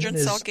redesigned. Children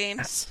and sell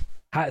games.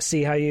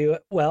 See how you,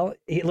 well,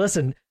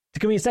 listen,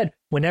 Takumi said,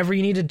 whenever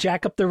you need to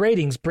jack up the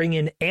ratings, bring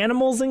in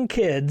animals and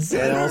kids.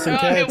 Animals and Oh,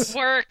 kids. it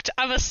worked.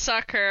 I'm a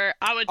sucker.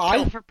 I would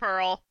kill for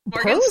Pearl.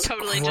 Morgan's Pearl's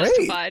totally great.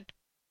 justified.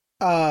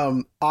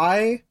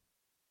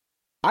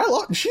 I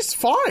love. She's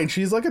fine.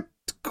 She's like a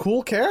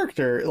cool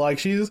character. Like,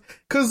 she's...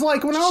 Because,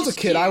 like, when I was a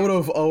kid, I would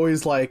have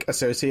always, like,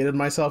 associated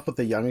myself with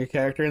the younger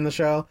character in the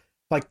show.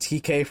 Like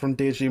TK from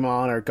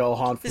Digimon or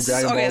Gohan from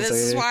Dragon Ball Z. This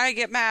is why I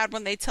get mad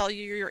when they tell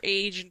you your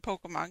age in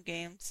Pokemon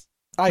games.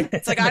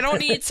 It's like, I don't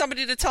need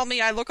somebody to tell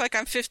me I look like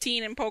I'm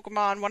 15 in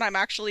Pokemon when I'm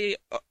actually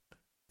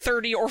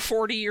 30 or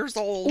 40 years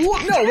old.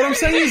 Well, no, what I'm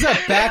saying is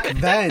that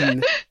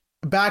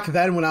back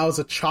then when I was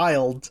a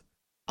child,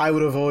 I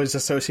would have always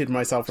associated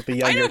myself with the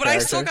younger character. I know, but I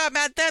still got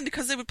mad then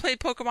because they would play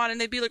Pokemon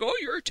and they'd be like, oh,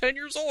 you're 10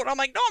 years old. I'm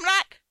like, no, I'm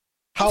not.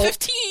 I'm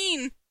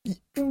 15.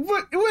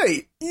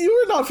 Wait,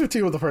 you were not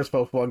 15 when the first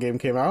Pokemon game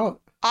came out.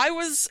 I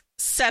was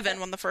 7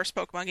 when the first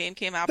Pokemon game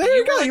came out, there but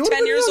you go. were You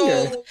 10 years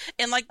younger. old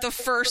in like the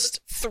first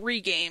 3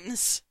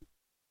 games.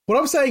 What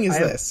I'm saying is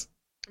this.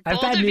 I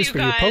have bad news for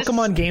you.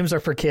 Pokemon games are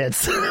for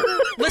kids.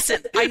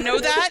 Listen, I know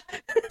that,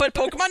 but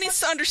Pokemon needs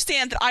to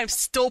understand that I'm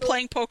still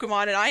playing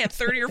Pokemon and I am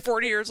 30 or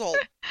 40 years old.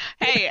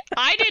 Hey,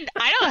 I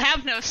don't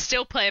have no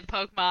still playing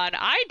Pokemon.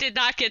 I did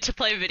not get to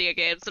play video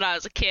games when I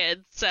was a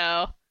kid,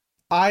 so...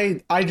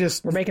 I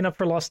just... We're making up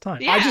for lost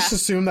time. Yeah, I just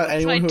assume that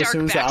anyone who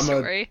assumes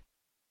that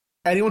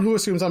anyone who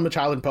assumes I'm a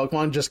child in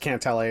Pokemon just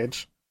can't tell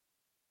age.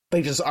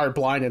 They just are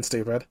blind and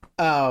stupid.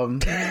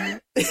 I'm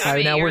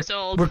 8 years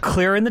old. We're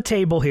clearing the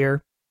table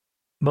here.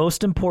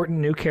 Most important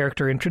new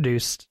character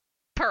introduced.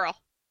 Pearl.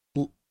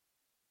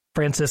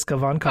 Franziska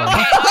von Karma. Okay,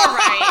 all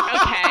right,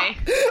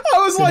 okay. I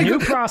was like... new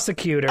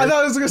prosecutor. I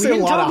thought I was going to say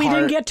a lot of We heart.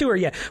 didn't get to her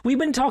yet. We've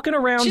been talking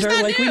around She's her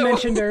not like new. we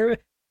mentioned her.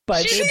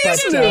 But She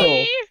is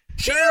new.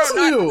 She is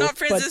new. Not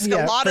Franziska. But,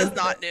 yeah, Lada's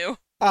not new.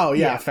 Oh,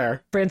 yeah,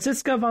 fair.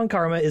 Franziska von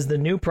Karma is the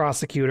new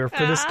prosecutor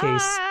for this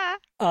case.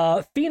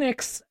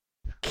 Phoenix,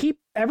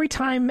 every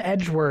time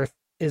Edgeworth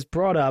is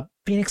brought up,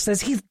 Phoenix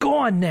says he's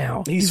gone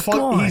now. He's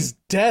gone. He's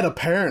dead,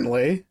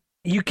 apparently.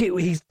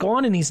 He's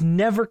gone and he's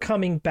never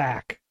coming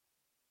back.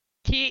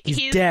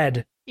 He's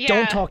dead. Yeah.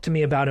 Don't talk to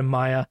me about him,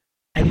 Maya.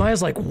 And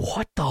Maya's like,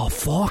 what the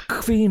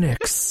fuck,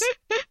 Phoenix?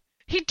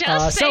 He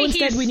does say so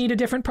instead we need a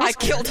different I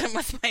prosecutor. killed him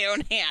with my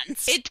own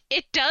hands.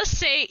 It does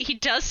say, he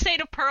does say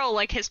to Pearl,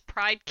 like, his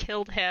pride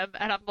killed him,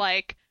 and I'm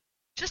like,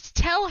 just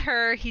tell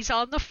her he's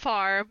on the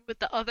farm with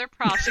the other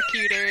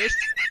prosecutors.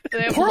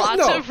 They have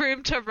lots of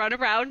room to run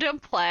around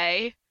and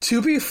play.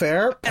 To be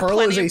fair, and Pearl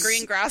is plenty of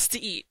green grass to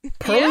eat.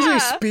 Pearl is a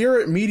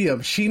spirit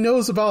medium. She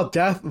knows about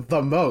death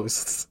the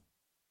most.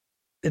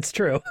 It's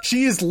true.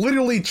 She is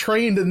literally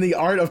trained in the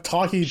art of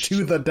talking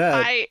to the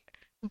dead.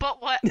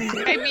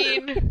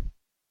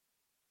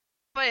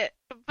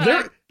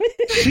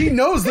 She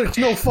knows there's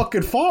no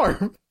fucking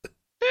farm.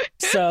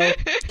 So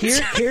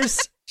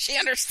here's she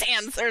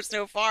understands there's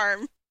no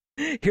farm.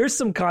 Here's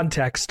some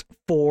context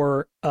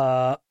for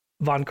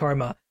Von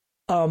Karma.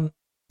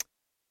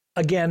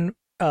 Again,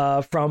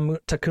 from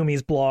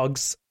Takumi's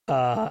blogs,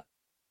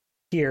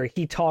 here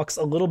he talks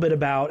a little bit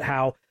about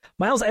how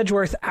Miles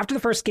Edgeworth, after the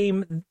first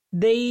game,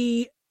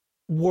 they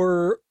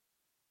were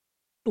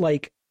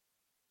like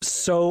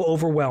so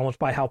overwhelmed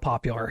by how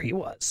popular he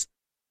was.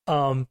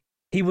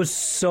 He was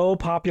so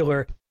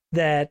popular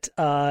that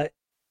when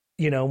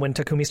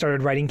Takumi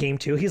started writing game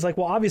 2, he's like,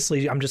 well,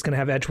 obviously I'm just going to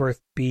have Edgeworth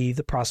be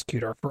the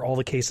prosecutor for all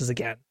the cases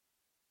again.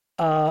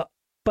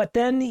 But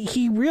then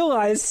he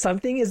realized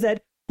something is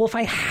that, well, if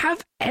I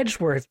have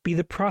Edgeworth be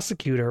the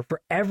prosecutor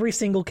for every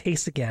single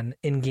case again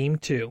in game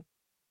 2,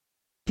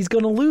 he's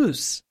going to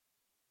lose.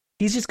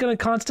 He's just going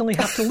to constantly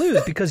have to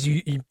lose because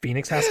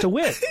Phoenix has to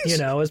win,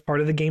 as part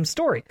of the game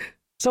story.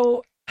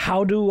 So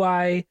how do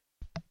I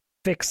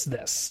fix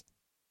this?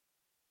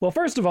 Well,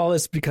 first of all,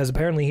 it's because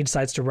apparently he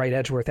decides to write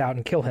Edgeworth out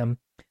and kill him.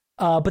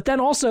 But then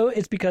also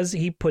it's because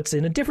he puts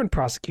in a different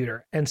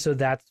prosecutor. And so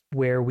that's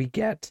where we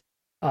get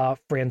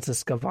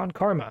Franziska von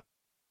Karma.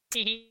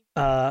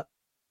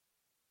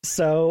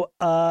 So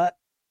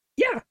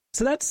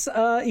that's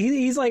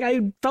he's like,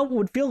 I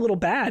would feel a little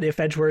bad if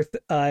Edgeworth,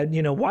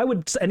 why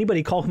would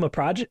anybody call him a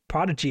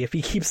prodigy if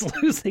he keeps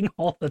losing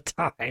all the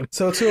time?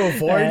 So to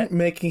avoid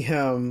making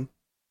him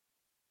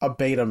a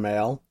beta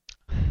male,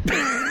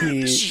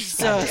 he just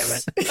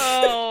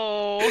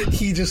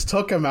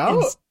took him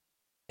out.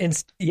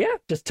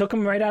 Just took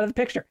him right out of the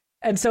picture.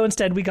 And so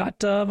instead we got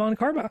Von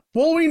Karma.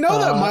 Well, we know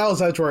that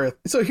Miles Edgeworth.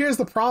 So here's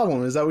the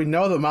problem: is that we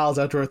know that Miles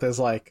Edgeworth is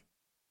like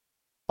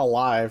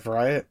alive,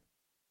 right?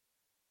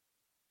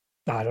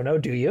 I don't know.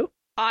 Do you?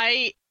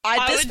 At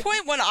this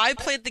point, when I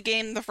played the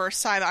game the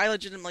first time, I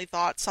legitimately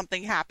thought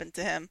something happened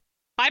to him.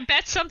 I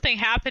bet something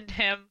happened to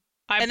him.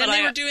 And then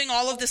they were doing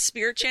all of this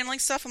spirit channeling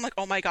stuff. I'm like,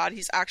 oh my god,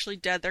 he's actually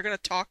dead. They're gonna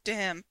talk to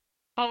him.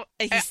 Oh,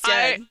 and he's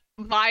dead.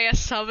 Maya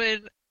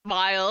summoned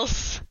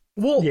Miles.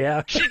 Well,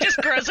 yeah. She just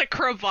grows a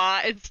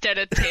cravat instead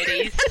of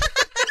titties.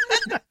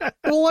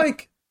 Well,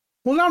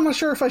 now I'm not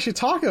sure if I should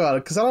talk about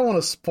it because I don't want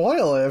to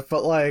spoil it.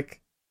 But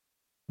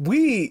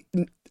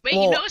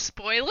you know a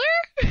spoiler?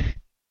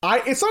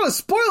 It's not a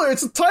spoiler.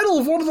 It's the title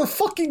of one of the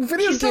fucking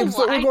video games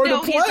that we're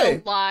going to play.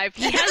 He's alive.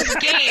 He has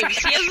games.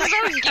 He has his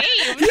own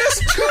games. He has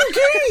 2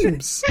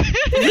 games.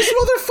 This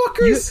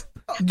motherfucker's.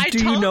 Do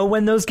you know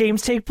when those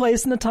games take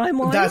place in the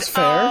timeline? That's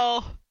fair.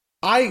 Oh.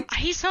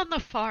 He's on the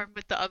farm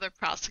with the other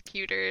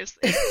prosecutors.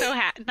 It's so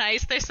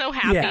nice. They're so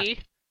happy.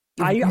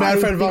 Yeah.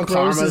 Manfred von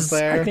Karma's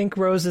there. I think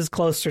Rose is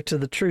closer to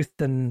the truth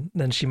than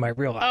she might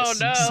realize. Oh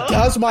no! So.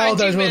 Does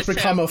Miles Edgeworth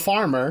become a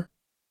farmer?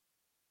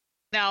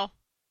 No.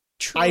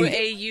 True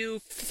AU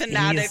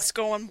fanatics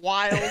going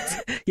wild.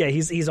 Yeah,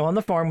 he's on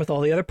the farm with all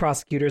the other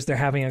prosecutors. They're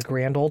having a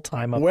grand old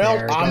time up there.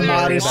 Well, I'm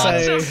not to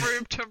say. Lots of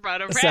room to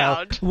run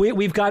around. So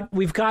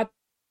we've got.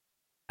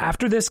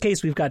 After this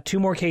case, we've got 2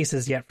 more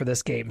cases yet for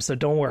this game, so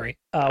don't worry.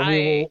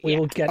 We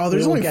will get. Oh,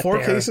 there's only 4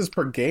 there. cases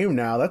per game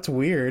now. That's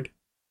weird.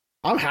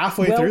 I'm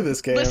halfway through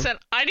this game. Listen,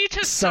 I need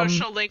to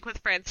social link with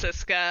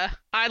Francisca.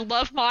 I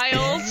love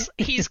Miles.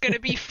 He's gonna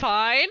be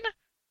fine.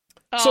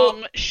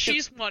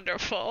 She's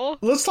wonderful.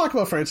 Let's talk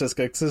about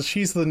Francisca, because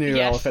she's the new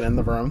elephant in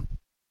the room.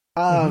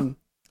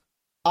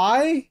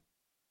 I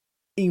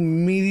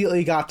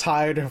immediately got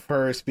tired of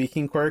her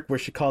speaking quirk where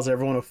she calls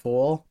everyone a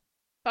fool.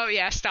 Oh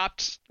yeah, I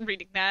stopped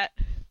reading that.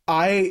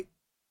 I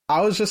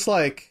was just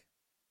like,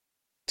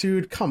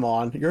 dude, come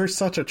on, you're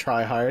such a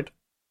tryhard.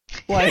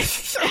 Like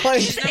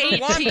she's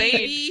never won,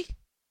 baby.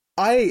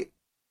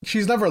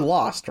 She's never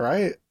lost,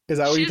 right? Is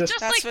that what you just?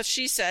 That's what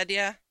she said.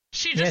 Yeah.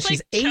 She just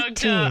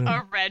chugged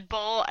a Red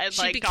Bull and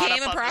she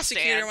became a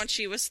prosecutor when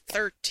she was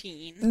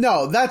 13.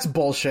 No, that's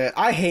bullshit.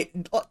 I hate.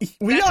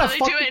 That's how they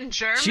do it in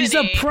Germany. She's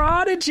a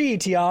prodigy,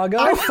 Tiago.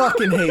 I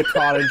fucking hate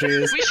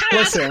prodigies.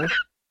 Listen.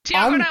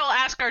 Tiago and I will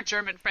ask our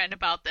German friend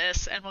about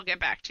this, and we'll get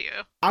back to you.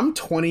 I'm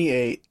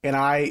 28, and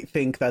I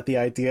think that the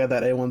idea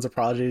that anyone's a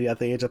prodigy at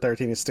the age of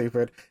 13 is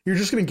stupid. You're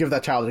just going to give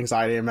that child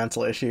anxiety and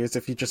mental issues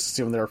if you just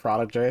assume they're a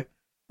prodigy.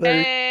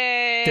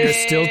 There's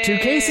still 2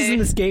 cases in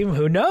this game.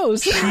 Who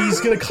knows? She's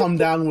going to come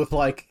down with,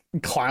 like,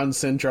 clown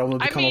syndrome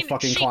and become a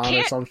fucking clown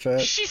or some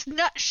shit. She's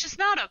not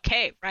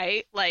okay,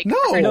 right? Like,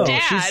 no,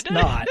 dad. She's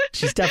not.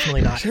 She's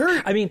definitely not.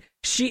 I mean,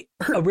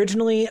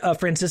 originally,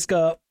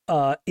 Francisca,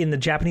 in the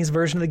Japanese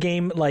version of the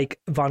game, like,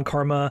 Von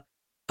Karma,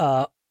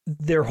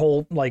 their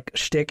whole, like,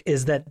 shtick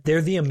is that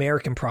they're the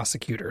American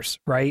prosecutors,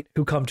 right?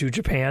 Who come to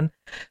Japan.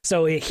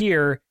 So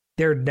here,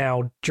 they're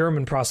now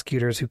German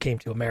prosecutors who came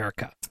to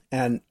America.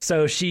 And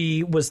so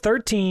she was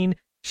 13.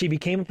 She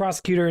became a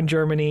prosecutor in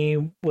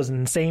Germany, was an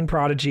insane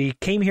prodigy,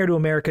 came here to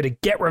America to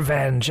get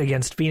revenge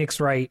against Phoenix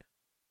Wright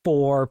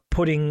for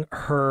putting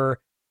her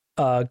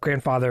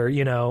grandfather,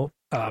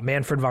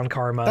 Manfred von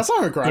Karma. That's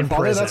not her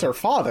grandfather, that's her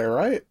father,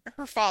 right?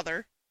 Her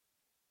father.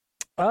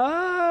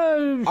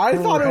 I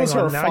thought it was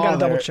her father. I gotta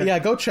double check. Yeah,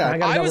 go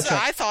check. I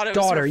thought it was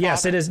daughter. her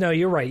Yes, it is. No,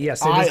 you're right.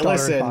 Yes, it is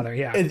daughter and father.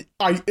 Yeah.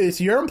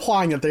 You're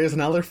implying that there's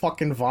another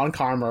fucking Von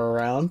Karma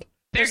around.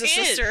 There's a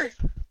sister.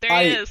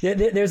 There is.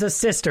 There's a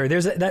sister.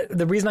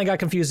 The reason I got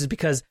confused is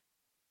because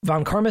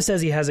Von Karma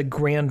says he has a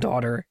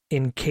granddaughter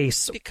in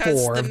case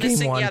 4 of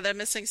Game 1. Yeah, the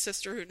missing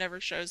sister who never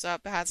shows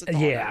up has a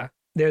daughter. Yeah.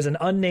 There's an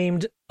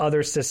unnamed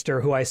other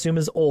sister who I assume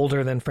is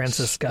older than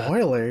Francisca.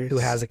 Spoilers. Who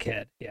has a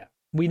kid. Yeah.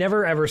 We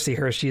never ever see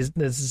her. This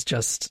is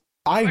just.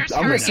 I'm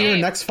gonna see her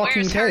next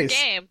fucking case.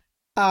 Game?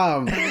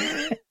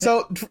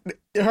 So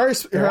her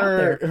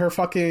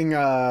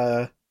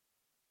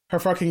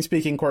fucking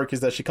speaking quirk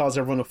is that she calls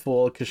everyone a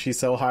fool because she's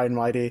so high and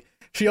mighty.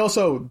 She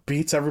also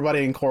beats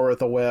everybody in court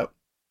with a whip.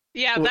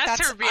 Yeah,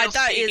 that's her real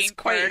that speaking is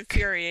quite quirk.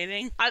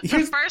 infuriating.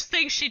 The first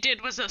thing she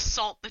did was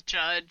assault the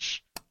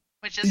judge,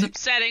 which is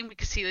upsetting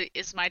because he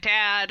is my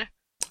dad.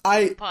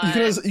 You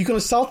can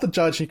assault the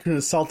judge. You can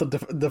assault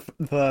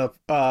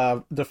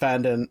the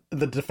defendant,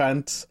 the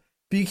defense.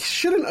 But you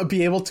shouldn't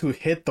be able to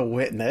hit the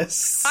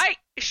witness.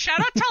 Shout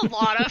out to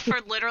Lotta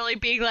for literally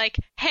being like,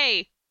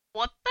 "Hey,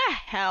 what the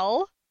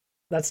hell?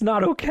 That's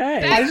not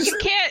okay. You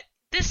can't.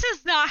 This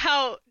is not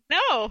how.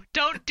 No,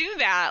 don't do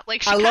that."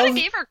 Like, she kind of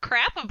gave her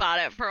crap about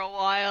it for a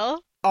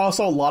while.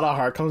 Also, Lotta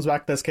Hart comes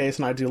back to this case,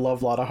 and I do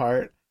love Lotta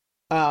Hart.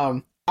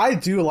 I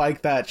do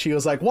like that she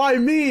was like, "Why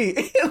me?"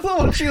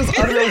 When she was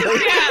unrelated.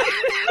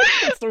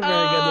 That's a very good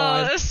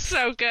line. That's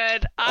so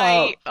good.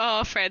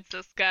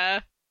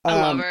 Francisca. I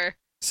love her.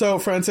 So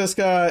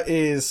Francisca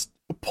is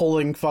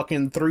pulling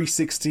fucking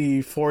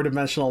 360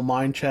 4-dimensional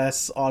mind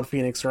chess on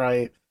Phoenix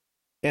Wright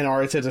in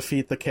order to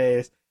defeat the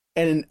case.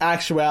 And in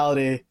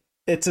actuality,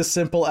 it's as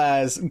simple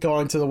as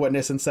going to the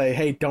witness and say,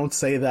 "Hey, don't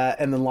say that."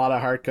 And then Lotta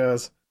Hart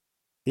goes,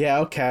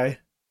 "Yeah, okay."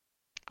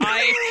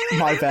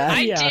 My bad.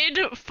 I did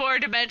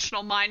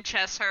 4-dimensional mind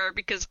chess her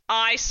because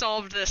I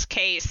solved this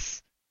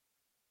case.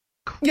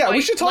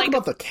 We should talk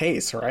about the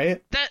case,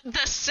 right?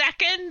 The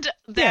second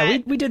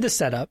that we did the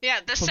setup. Yeah,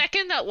 the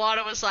second that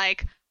Lotta was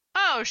like,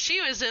 "Oh,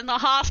 she was in the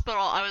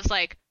hospital," I was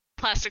like,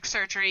 "Plastic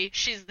surgery.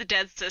 She's the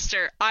dead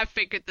sister. I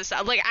figured this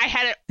out." Like, I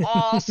had it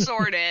all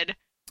sorted.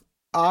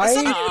 As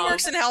someone who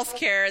works in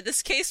healthcare,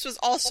 this case was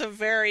also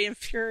very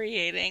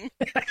infuriating.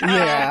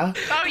 Yeah.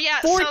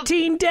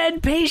 14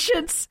 dead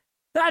patients.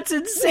 That's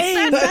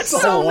insane. That's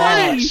so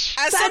many. As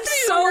somebody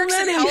who works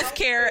in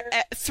healthcare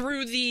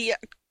through the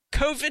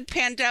COVID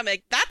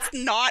pandemic, that's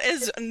not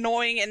as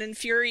annoying and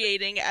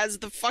infuriating as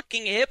the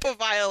fucking HIPAA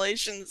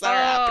violations that are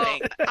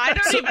happening. I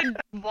don't even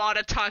want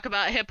to talk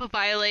about HIPAA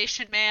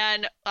violation,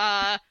 man.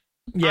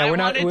 Yeah, we're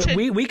not.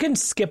 We can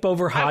skip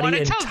over Hottie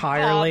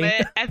entirely.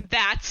 Vomit, and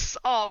that's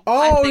all. Oh,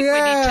 I think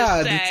yeah,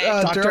 we need to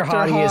say. Dr.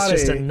 Hottie is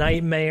just a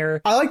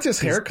nightmare. I liked his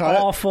haircut.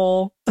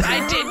 Awful.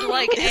 I didn't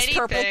like His anything.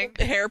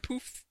 purple hair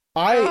poof.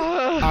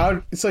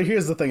 So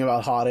here's the thing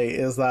about Hottie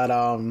is that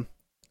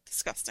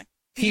Disgusting.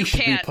 he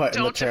should be put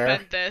in the chair. Don't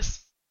defend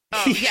this.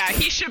 Oh yeah,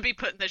 he should be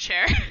put in the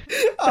chair.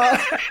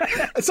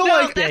 So no,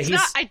 like, that's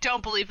not. I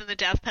don't believe in the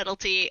death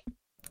penalty.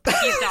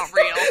 He's not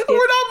real. We're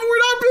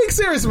not being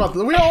serious about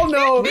this. We all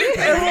know,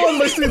 everyone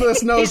listening to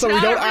this knows that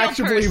we don't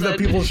actually believe that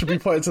people should be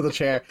put into the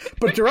chair.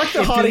 But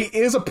Director Hottie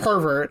is a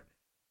pervert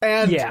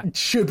and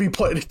should be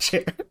put in a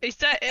chair.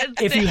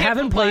 If you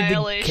haven't played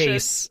the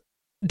case,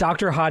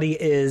 Dr. Hottie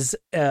is,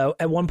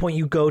 at one point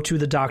you go to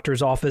the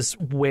doctor's office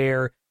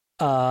where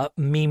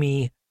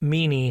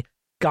Meanie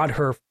got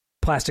her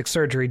plastic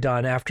surgery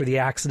done after the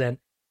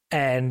accident,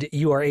 and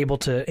you are able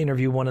to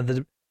interview one of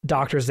the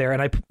doctors there.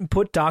 And I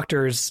put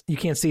doctors, you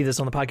can't see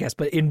this on the podcast,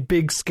 but in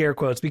big scare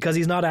quotes, because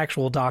he's not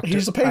actual doctor.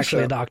 He's a patient.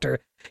 Actually a doctor.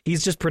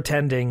 He's just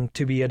pretending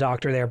to be a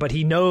doctor there, but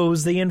he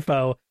knows the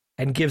info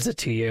and gives it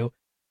to you.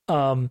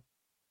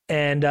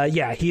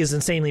 He is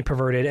insanely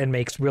perverted and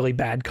makes really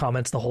bad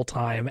comments the whole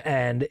time,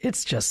 and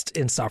it's just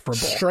insufferable.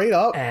 Straight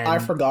up, I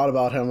forgot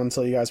about him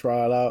until you guys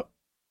brought it up.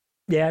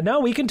 Yeah, no,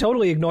 we can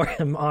totally ignore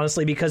him,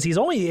 honestly, because he's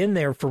only in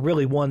there for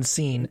really one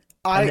scene,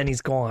 and then he's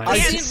gone.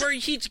 Where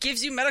he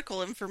gives you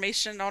medical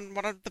information on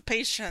one of the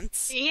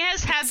patients. He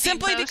has had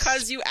simply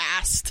because you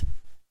asked.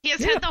 He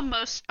has had the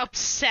most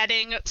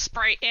upsetting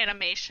sprite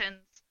animations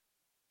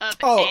of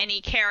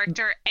any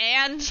character,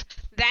 and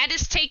that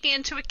is taking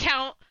into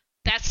account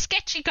that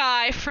sketchy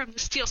guy from the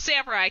Steel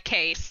Samurai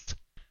case.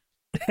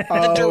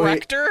 The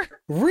director?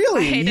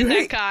 Really? I hated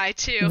that guy,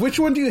 too. Which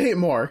one do you hate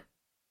more?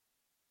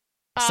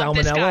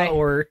 Salmonella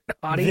or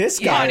Hottie? This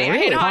guy, Hottie. I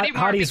hate Hottie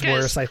more Hottie's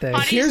worse, I think.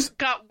 Hottie's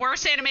got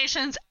worse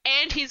animations,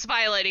 and he's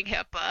violating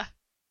HIPAA.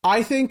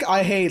 I think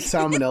I hate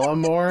Salmonella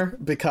more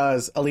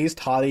because at least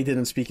Hottie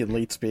didn't speak in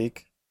leet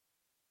speak.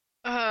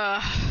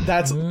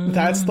 That's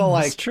the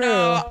like. True.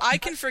 No, I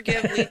can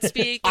forgive leet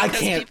speak. I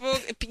can't.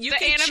 You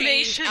can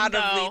change out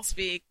of leet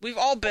speak. We've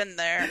all been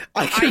there.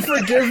 I can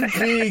forgive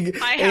being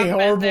a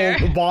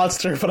horrible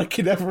monster, but I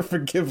can never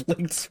forgive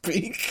leet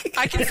speak.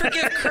 I can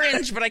forgive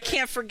cringe, but I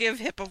can't forgive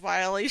HIPAA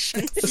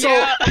violations. So,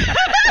 all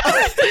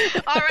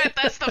right,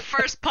 that's the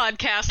first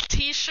podcast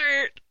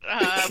T-shirt.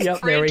 Yep,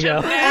 there we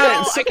go.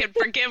 Now, I can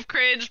forgive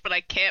cringe, but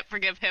I can't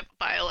forgive HIPAA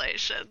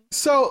violations.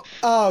 So,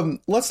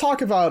 let's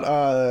talk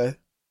about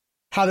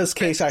how this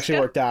case actually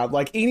worked out.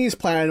 Like, Eni's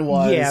plan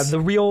was... the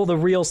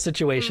real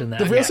situation.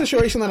 The real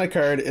situation that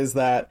occurred is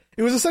that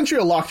it was essentially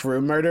a locked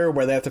room murder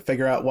where they have to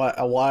figure out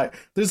what.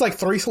 There's like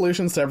 3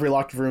 solutions to every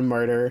locked room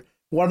murder.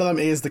 One of them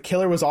is the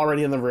killer was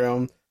already in the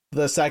room.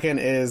 The second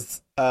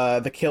is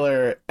the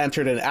killer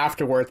entered in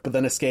afterwards but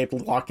then escaped,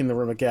 locking the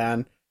room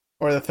again.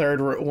 Or the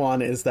third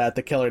one is that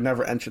the killer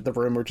never entered the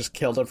room or just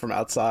killed him from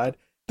outside.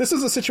 This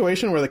is a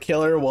situation where the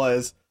killer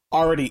was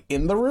already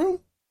in the room.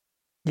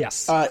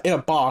 Yes. In a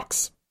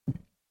box.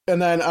 And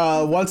then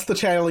once the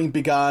channeling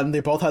begun, they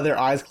both had their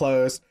eyes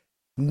closed.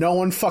 No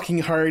one fucking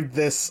heard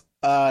this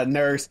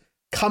nurse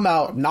come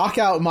out, knock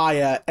out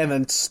Maya, and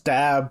then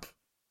stab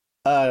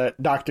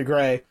Dr.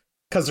 Gray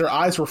because their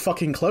eyes were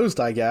fucking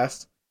closed, I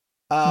guess.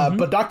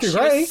 But Dr.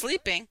 Gray... She was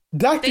sleeping.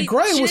 Dr.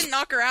 Gray she was... didn't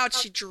knock her out,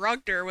 she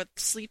drugged her with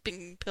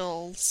sleeping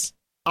pills.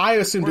 I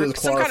assumed it was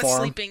chloroform. Some kind of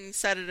sleeping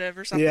sedative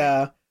or something.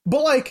 Yeah.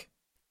 But, like,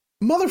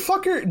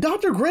 motherfucker,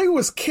 Dr. Gray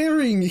was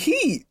carrying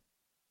heat.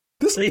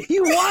 He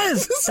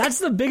was. That's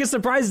the biggest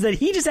surprise, is that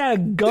he just had a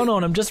gun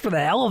on him just for the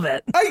hell of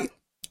it.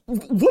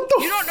 What the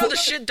You don't know the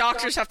shit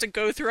doctors have to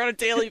go through on a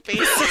daily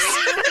basis.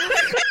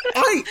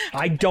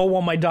 I don't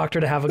want my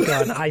doctor to have a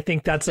gun. I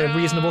think that's a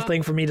reasonable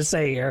thing for me to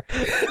say here.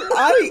 You're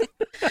my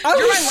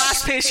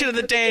last patient of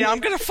the day, and I'm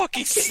gonna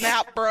fucking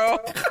snap, bro.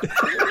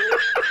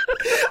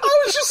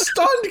 I was just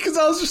stunned because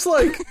I was just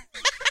like,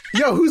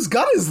 yo, whose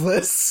gun is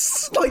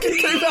this? Like, it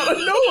came out of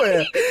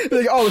nowhere.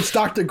 They're like, oh, it's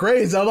Dr.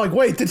 Gray's. I'm like,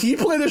 wait, did he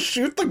plan to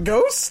shoot the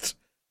ghost?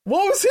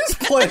 What was his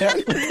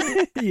plan?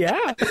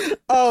 Yeah.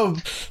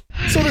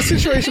 So the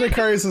situation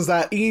occurs is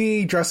that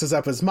Eni dresses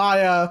up as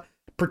Maya,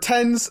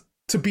 pretends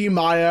to be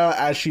Maya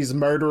as she's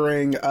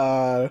murdering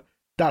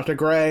Dr.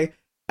 Gray,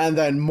 and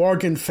then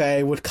Morgan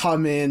Fay would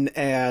come in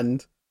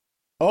and,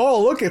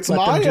 oh, look, it's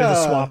Maya. Them do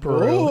the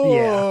swap-a-roo.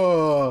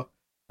 Yeah.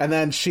 And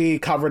then she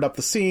covered up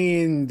the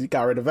scene,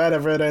 got rid of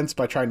evidence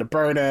by trying to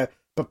burn it,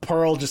 but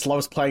Pearl just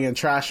loves playing in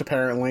trash,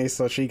 apparently,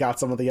 so she got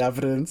some of the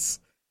evidence.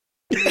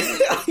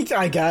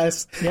 I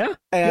guess. Yeah.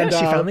 And she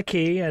found the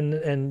key, and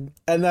then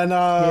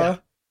the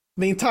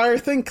entire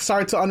thing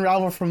started to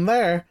unravel from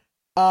there.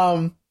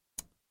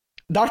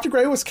 Dr.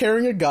 Gray was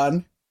carrying a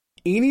gun.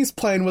 Eni's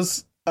plan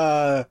was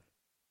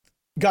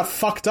got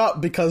fucked up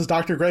because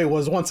Dr. Gray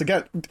was once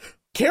again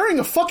carrying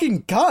a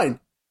fucking gun.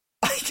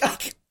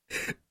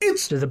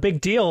 It's a big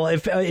deal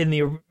if in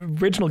the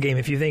original game,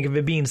 if you think of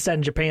it being set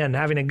in Japan,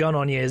 having a gun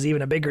on you is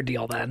even a bigger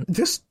deal then.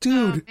 This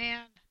dude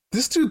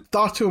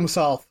thought to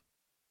himself,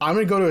 I'm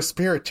going to go to a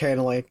spirit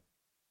channeling.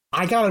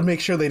 I gotta make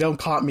sure they don't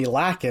caught me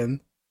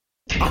lacking.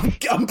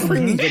 I'm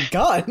bringing the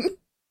gun.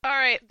 All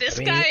right, this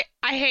guy,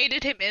 I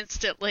hated him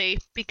instantly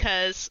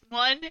because,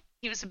 one,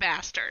 he was a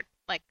bastard.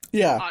 Like,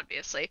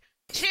 obviously.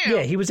 Two,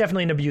 yeah, he was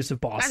definitely an abusive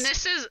boss. And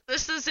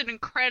this is an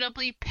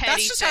incredibly petty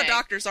That's just thing, how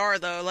doctors are,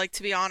 though, like,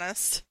 to be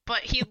honest. But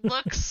he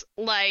looks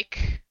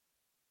like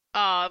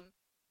the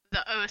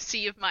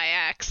OC of my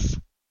ex,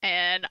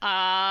 and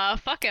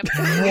fuck him.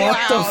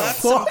 What the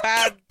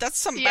fuck? That's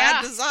some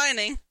bad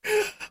designing.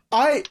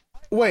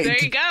 Wait.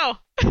 There you go.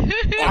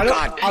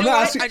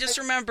 I just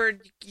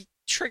remembered, you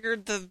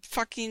triggered the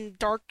fucking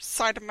dark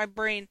side of my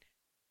brain.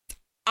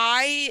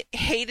 I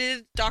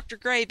hated Dr.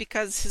 Gray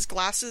because his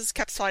glasses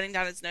kept sliding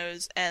down his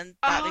nose, and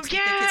that makes me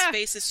think his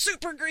face is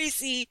super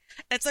greasy.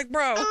 And it's like,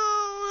 bro.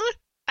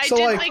 I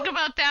did think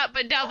about that,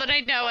 but now that I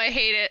know, I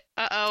hate it.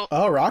 Uh-oh.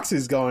 Oh,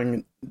 Roxy's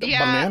going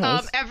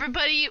bananas.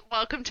 Everybody,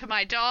 welcome to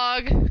my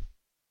dog.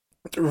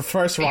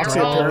 First Roxy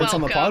appearance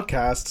on the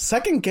podcast.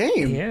 Second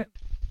game.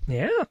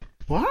 Yeah.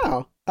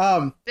 Wow.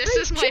 This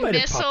is my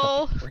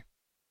missile.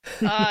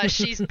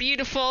 She's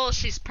beautiful.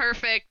 She's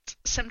perfect.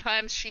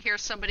 Sometimes she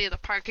hears somebody in the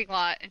parking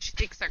lot and she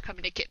thinks they're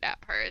coming to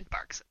kidnap her and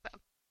barks at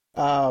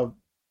them.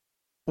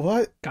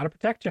 What? Gotta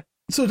protect you.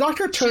 So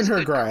Dr.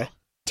 Turner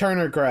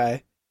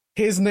Gray,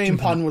 his name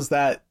pun was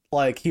that,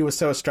 like, he was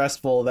so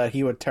stressful that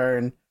he would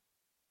turn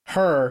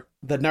her,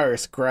 the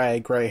nurse,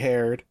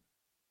 gray-haired.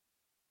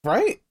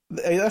 Right?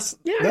 I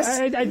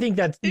think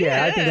that's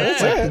like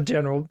the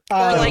general. Or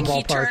like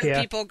he turned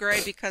people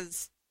gray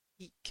because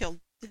he killed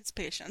his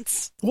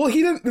patients. Well,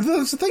 he didn't.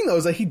 That's the thing, though,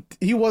 is that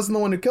he wasn't the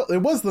one who killed. It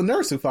was the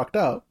nurse who fucked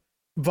up,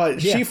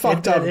 but she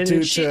fucked up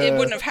due to. It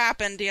wouldn't have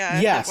happened,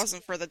 if it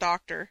wasn't for the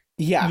doctor.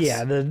 Yes.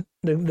 Yeah.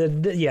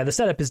 The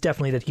setup is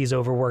definitely that he's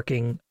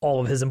overworking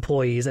all of his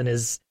employees and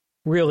is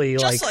really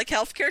just like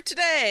healthcare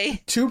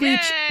today. To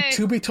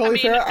be totally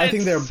fair, I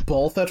think they're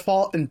both at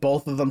fault, and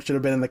both of them should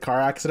have been in the car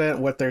accident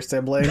with their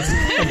siblings,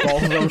 and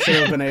both of them should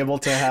have been able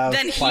to have.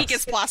 Then he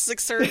gets plastic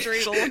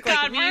surgery to look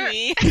like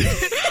Mimi.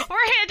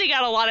 We're handing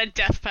out a lot of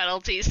death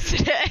penalties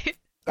today.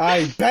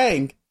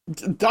 Bang!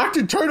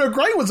 Dr. Turner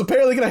Gray was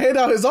apparently going to hand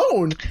out his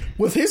own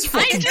with his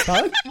fucking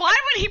gun. Why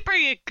would he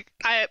bring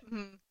a?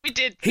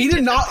 He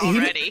did not.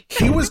 Already.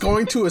 He was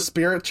going to a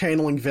spirit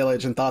channeling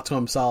village and thought to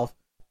himself,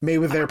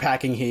 maybe they're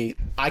packing heat.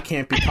 I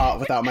can't be caught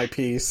without my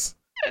piece.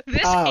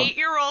 This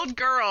 8-year-old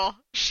girl,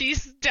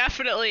 she's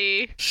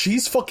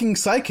fucking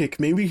psychic.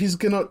 Maybe she's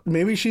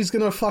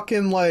gonna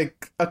fucking,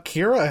 like,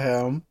 Akira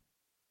him.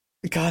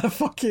 Gotta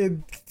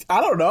fucking,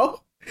 I don't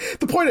know.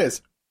 The point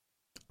is,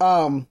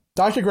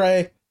 Dr.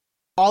 Gray,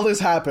 all this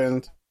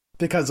happened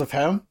because of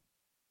him.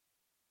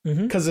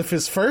 Because of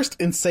his first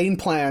insane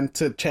plan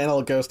to channel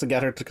a ghost to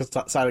get her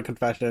to sign a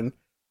confession.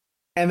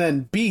 And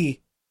then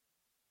B,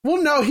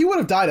 well, no, he would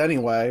have died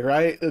anyway,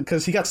 right?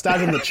 Because he got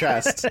stabbed in the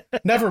chest.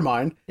 Never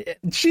mind.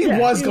 She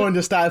was going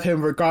to stab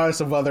him regardless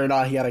of whether or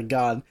not he had a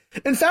gun.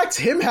 In fact,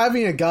 him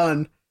having a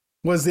gun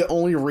was the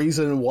only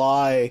reason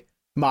why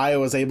Maya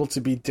was able to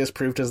be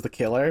disproved as the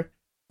killer.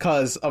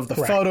 Because of the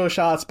photo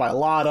shots by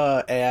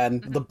Lotta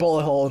and the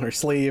bullet hole in her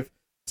sleeve.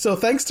 So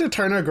thanks to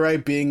Turner Gray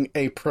being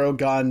a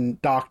pro-gun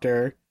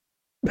doctor,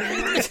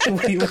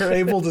 we were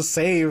able to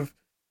save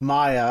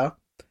Maya.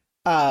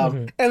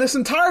 And this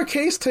entire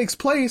case takes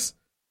place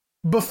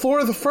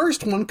before the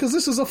first one, because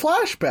this is a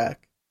flashback.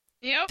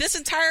 Yep. This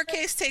entire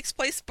case takes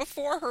place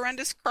before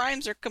horrendous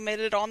crimes are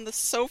committed on the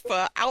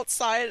sofa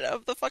outside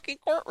of the fucking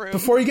courtroom.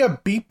 Before you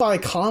get beat by a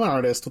con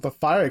artist with a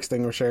fire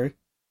extinguisher.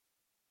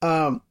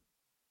 I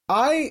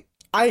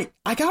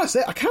gotta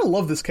say, I kind of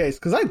love this case,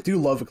 because I do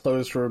love a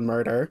closed room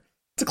murder.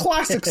 It's a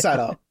classic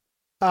setup.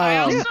 I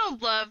also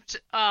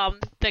loved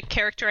the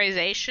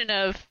characterization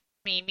of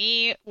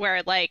Mimi,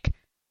 where, like,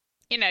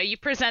 you know, you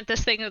present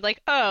this thing of,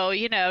 like, oh,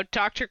 you know,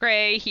 Dr.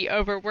 Gray, he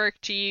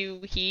overworked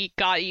you, he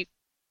got you,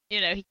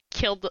 you know,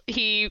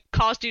 he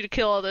caused you to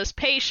kill all those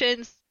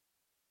patients,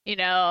 you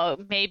know,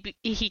 maybe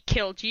he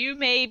killed you,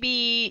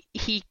 maybe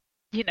he,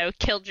 you know,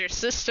 killed your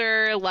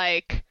sister,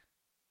 like,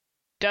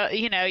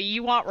 you know,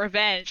 you want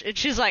revenge. And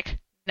she's like,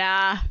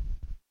 nah,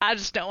 I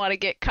just don't want to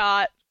get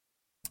caught.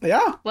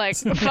 Yeah. Like,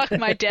 fuck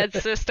my dead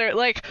sister.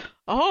 Like,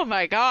 oh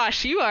my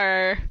gosh, you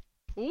are,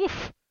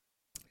 oof.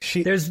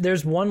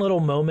 There's one little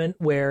moment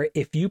where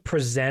if you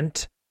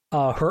present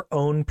her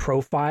own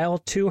profile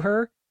to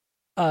her,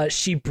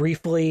 she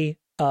briefly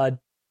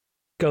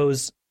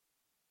goes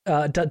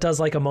does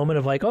like a moment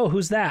of like, oh,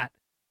 who's that?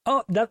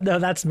 Oh, no,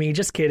 that's me.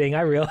 Just kidding.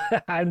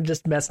 I'm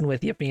just messing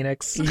with you,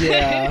 Phoenix.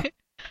 Yeah.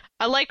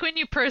 I like when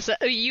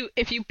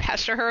if you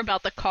pester her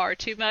about the car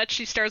too much,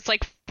 she starts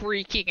like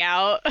freaking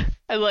out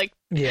and like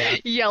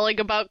yelling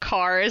about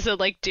cars and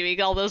like doing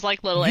all those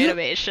like little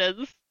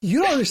animations.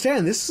 You don't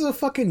understand. This is a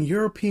fucking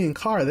European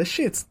car. This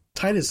shit's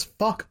tight as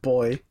fuck,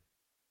 boy.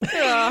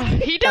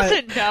 He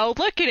doesn't know.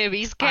 Look at him.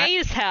 He's gay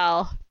as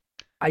hell.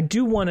 I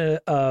do want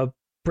to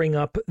bring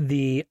up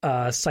the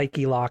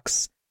psyche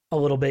locks a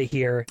little bit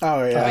here.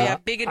 Oh yeah,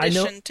 big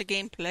addition to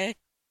gameplay.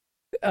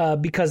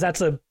 Because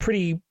that's a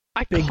pretty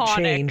iconic. big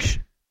change.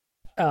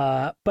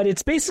 But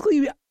it's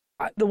basically,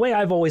 the way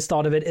I've always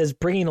thought of it is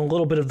bringing a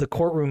little bit of the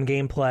courtroom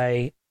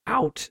gameplay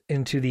out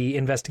into the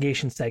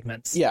investigation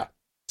segments. Yeah.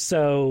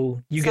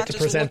 So you get to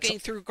present looking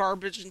through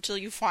garbage until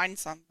you find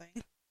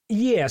something.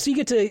 Yeah, so you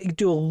get to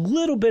do a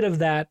little bit of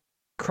that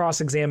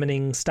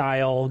cross-examining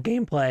style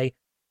gameplay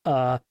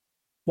while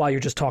you're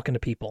just talking to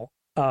people.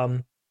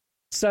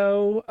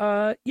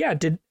 So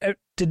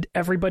did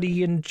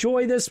everybody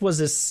enjoy this? Was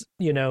this,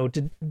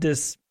 did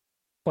this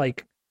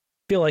like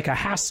feel like a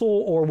hassle,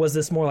 or was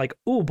this more like,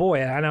 oh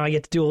boy, I know I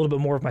get to do a little bit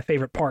more of my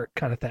favorite part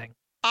kind of thing?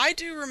 I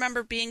do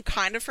remember being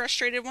kind of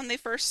frustrated when they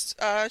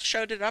first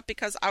showed it up,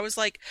 because I was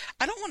like,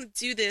 I don't want to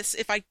do this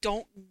if I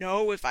don't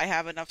know if I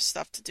have enough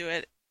stuff to do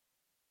it.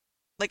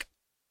 Like,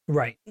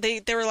 right.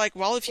 They were like,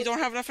 well, if you don't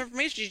have enough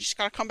information, you just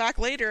gotta come back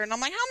later. And I'm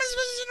like, how am I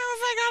supposed to know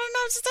if I got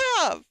enough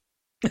stuff?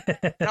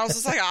 And I was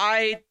just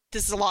like,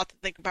 this is a lot to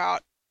think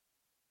about.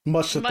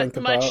 Much to think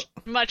about.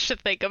 Much to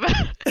think about.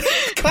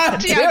 God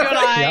Diego and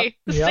I,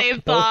 yep, same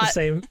both thought. The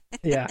same,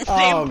 yeah.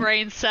 Same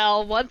brain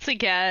cell, once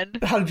again.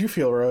 How did you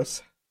feel,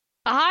 Rose?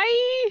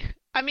 I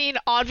mean,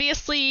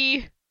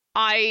 obviously,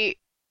 my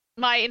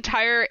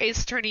entire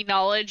Ace Attorney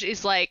knowledge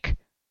is, like,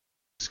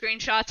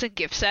 screenshots and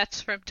gift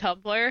sets from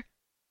Tumblr.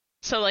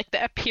 So, like,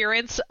 the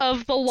appearance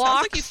of the locks...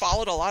 Sounds like you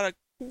followed a lot of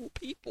cool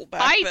people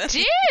back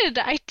then.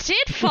 I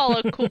did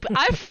follow cool people.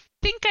 I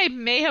think I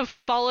may have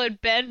followed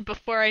Ben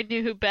before I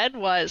knew who Ben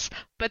was,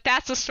 but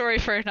that's a story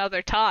for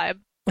another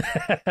time.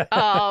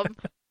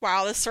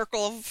 Wow, the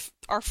circle of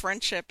our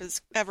friendship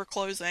is ever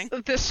closing.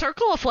 The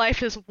circle of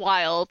life is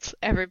wild,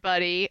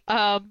 everybody.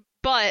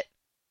 But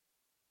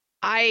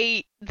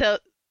there's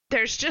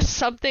just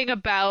something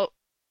about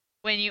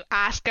when you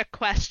ask a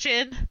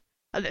question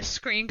and the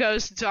screen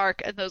goes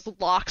dark and those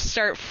locks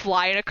start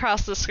flying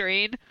across the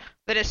screen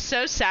that is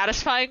so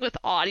satisfying with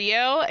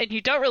audio, and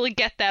you don't really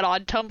get that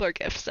on Tumblr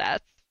gift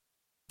sets.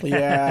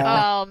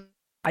 Yeah.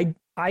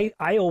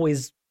 I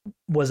always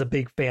was a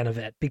big fan of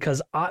it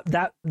because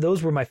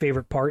those were my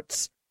favorite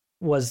parts,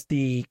 was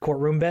the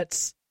courtroom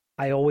bits.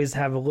 I always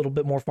have a little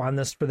bit more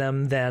fondness for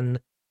them than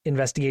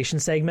investigation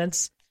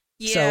segments.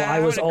 Yeah, so I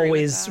was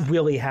always really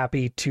really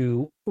happy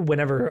to,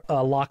 whenever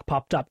a lock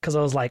popped up, because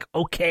I was like,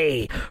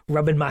 okay,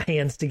 rubbing my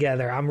hands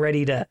together. I'm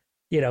ready to,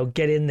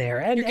 get in there.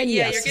 And you're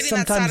yes, getting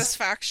sometimes that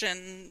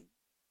satisfaction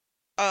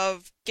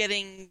of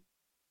getting,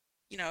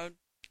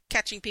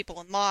 catching people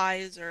in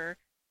lies or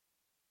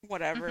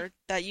whatever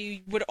that you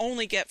would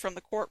only get from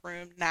the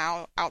courtroom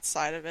now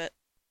outside of it.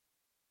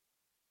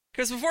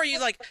 Because before you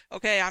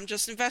okay, I'm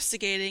just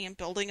investigating and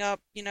building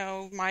up,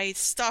 my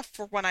stuff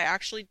for when I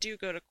actually do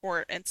go to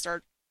court and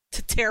start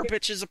to tear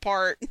bitches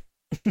apart.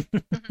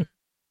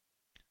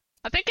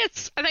 I think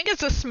it's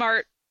a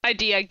smart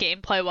idea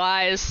gameplay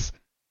wise.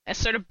 It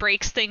sort of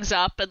breaks things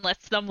up and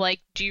lets them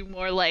do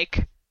more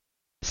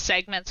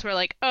segments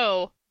where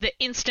oh, the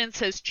instance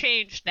has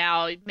changed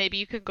now. Maybe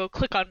you can go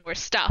click on more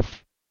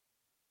stuff.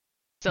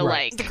 So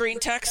right. The green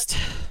text.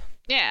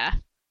 Yeah.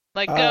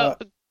 Go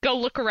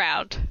look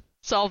around.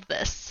 Solve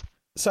this.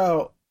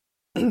 So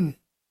in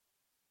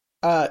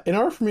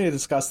order for me to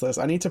discuss this,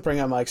 I need to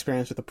bring up my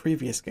experience with the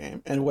previous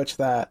game, in which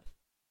that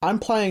I'm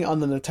playing on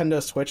the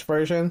Nintendo Switch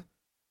version.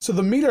 So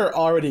the meter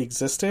already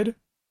existed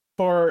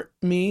for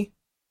me.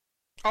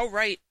 Oh,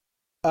 right.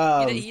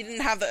 You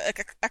didn't have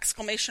the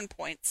exclamation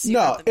points.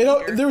 No,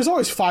 there was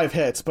always 5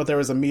 hits, but there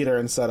was a meter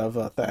instead of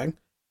a thing.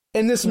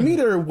 And this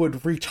meter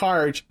would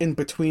recharge in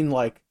between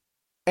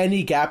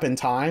any gap in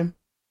time.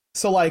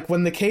 So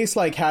when the case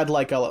had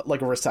a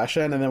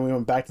recession and then we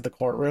went back to the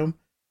courtroom,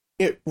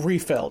 it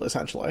refilled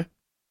essentially.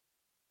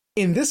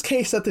 In this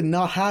case, that did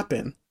not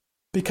happen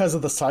because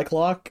of the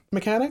Cyclock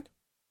mechanic.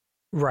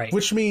 Right.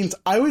 Which means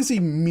I was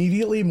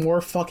immediately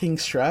more fucking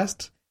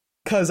stressed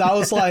because I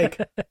was like,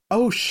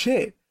 oh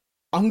shit,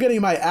 I'm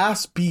getting my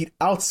ass beat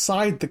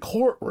outside the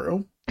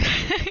courtroom.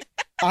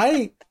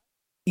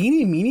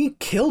 Eeny Meeny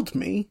killed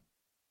me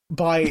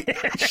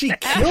she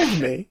killed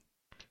me.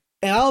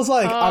 And I was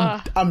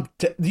like,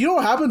 you know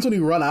what happens when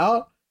you run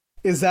out?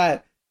 Is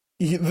that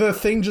the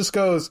thing just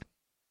goes,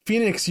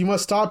 Phoenix, you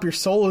must stop, your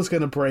soul is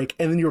going to break.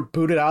 And then you're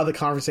booted out of the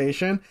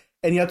conversation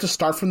and you have to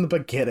start from the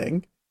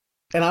beginning.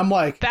 And I'm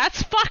like,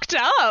 that's fucked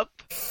up.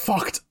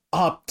 Fucked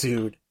up,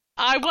 dude.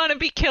 I want to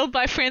be killed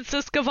by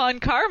Franziska von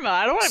Karma.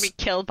 I don't want to be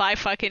killed by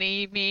fucking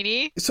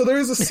Meanie. So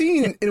there's a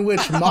scene in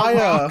which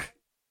Mia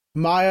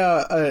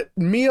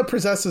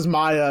possesses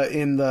Maya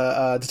in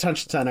the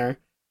detention center.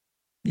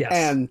 Yes.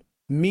 And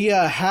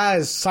Mia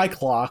has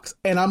Cyclops,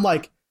 and I'm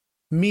like,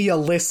 Mia,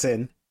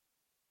 listen.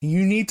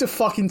 You need to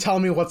fucking tell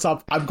me what's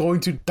up. I'm going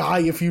to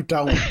die if you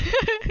don't.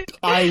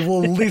 I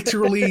will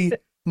literally,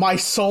 my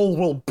soul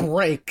will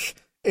break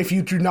if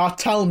you do not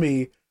tell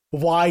me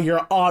why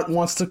your aunt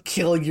wants to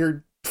kill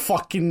your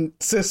fucking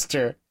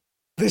sister.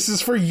 This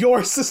is for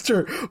your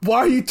sister. Why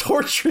are you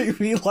torturing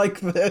me like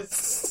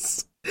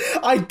this?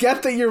 I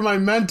get that you're my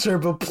mentor,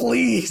 but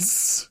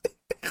please.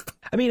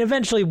 I mean,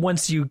 eventually,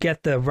 once you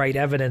get the right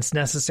evidence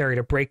necessary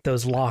to break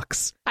those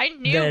locks, I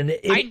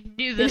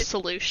knew the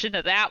solution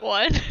to that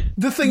one.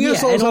 The thing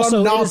is,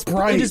 I'm not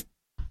bright.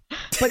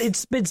 But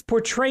it's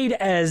portrayed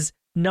as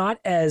not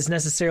as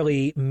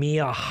necessarily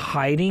Mia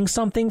hiding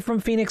something from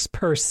Phoenix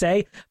per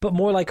se, but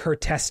more like her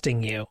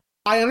testing you.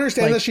 I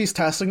understand that she's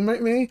testing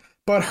me,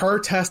 but her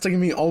testing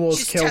me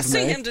almost killed me. She's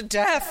testing him to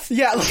death.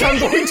 Yeah, like I'm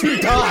going to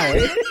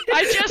die.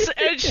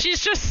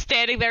 She's just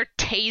standing there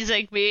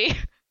tasing me.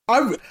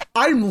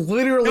 I'm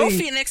literally. No,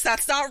 Phoenix,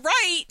 that's not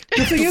right.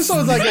 The thing is,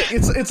 so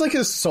it's like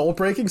his soul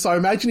breaking. So I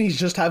imagine he's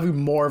just having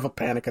more of a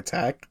panic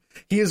attack.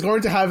 He is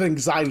going to have an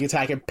anxiety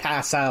attack and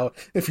pass out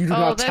if you do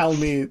not tell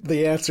me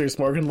the answers,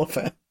 Morgan Le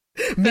Fay.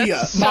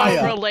 Mia, so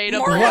Maya,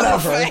 relatable.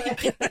 whatever.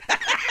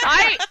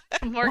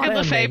 Morgan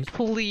Le Fay,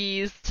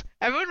 please.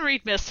 Everyone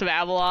read Mists of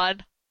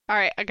Avalon. All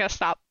right, I gotta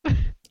stop.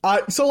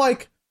 So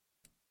like,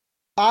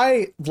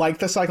 I like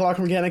the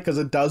psychological mechanic because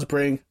it does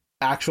bring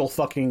actual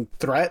fucking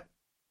threat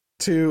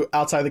to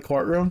outside the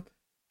courtroom.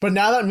 But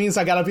now that means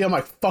I gotta be on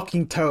my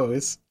fucking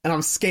toes, and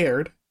I'm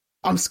scared.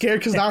 I'm scared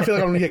because now I feel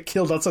like I'm gonna get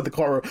killed outside the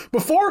courtroom.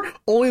 Before,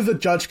 only the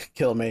judge could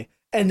kill me,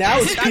 and now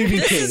it's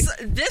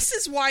PvP. This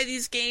is why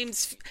these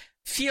games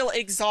feel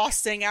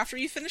exhausting. After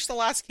you finish the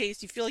last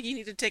case, you feel like you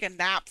need to take a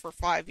nap for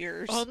 5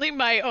 years. Only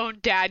my own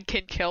dad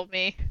can kill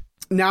me.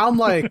 Now I'm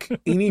like,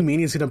 Eenie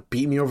Meenie's gonna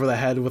beat me over the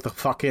head with a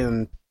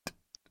fucking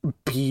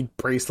bead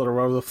bracelet or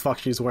whatever the fuck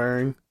she's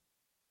wearing.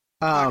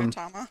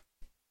 Magatama?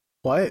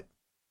 What?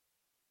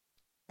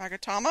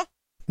 Magatama?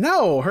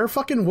 No, her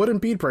fucking wooden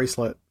bead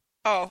bracelet.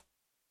 Oh,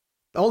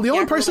 the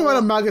only person who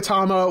had a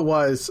Magatama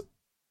was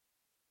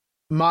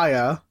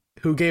Maya,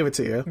 who gave it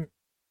to you,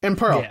 and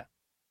Pearl.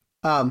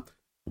 Yeah.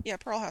 Yeah,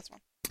 Pearl has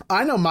one.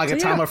 I know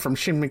Magatama from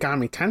Shin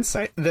Megami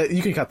Tensei.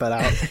 You can cut that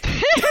out.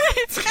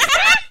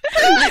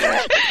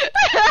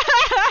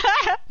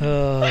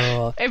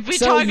 If we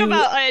talk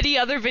about any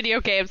other video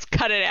games,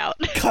 cut it out.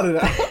 Cut it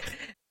out.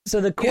 So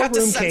the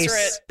courtroom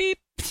case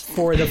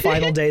for the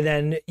final day,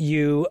 then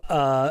you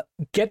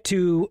get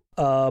to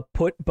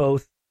put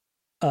both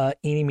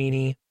Eenie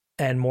Meenie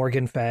and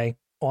Morgan Fay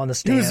on the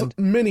stand. Who's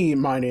Mini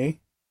Miney?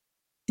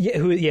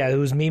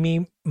 Who's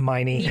Mimi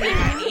Miney?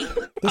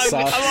 I'm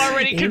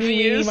already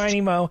confused.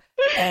 Eenie, Miney, Mo.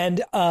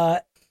 And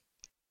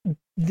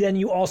then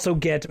you also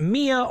get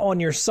Mia on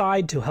your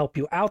side to help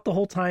you out the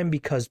whole time,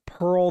 because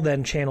Pearl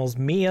then channels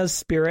Mia's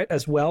spirit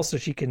as well, so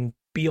she can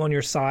be on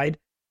your side.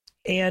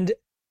 And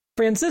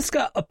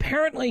Franziska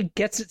apparently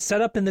gets it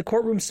set up in the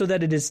courtroom so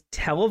that it is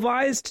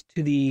televised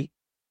to the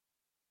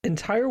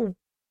entire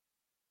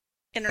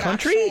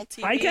country,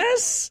 TV. I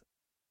guess.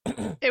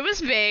 It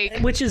was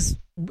vague. Which is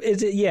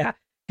it? Yeah,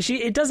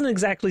 it doesn't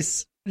exactly.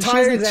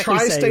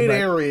 Tri-state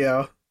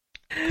area.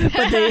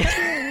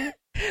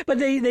 But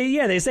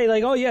they say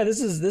like, oh yeah, this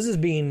is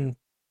being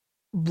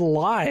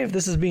live.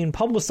 This is being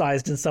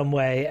publicized in some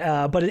way.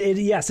 But it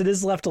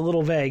is left a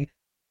little vague.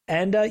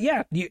 And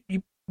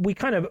we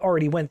kind of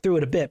already went through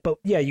it a bit. But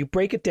yeah, you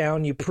break it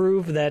down. You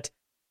prove that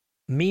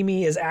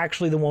Mimi is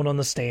actually the one on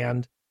the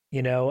stand,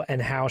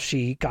 and how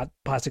she got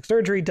plastic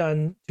surgery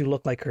done to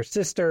look like her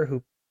sister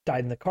who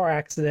died in the car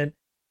accident.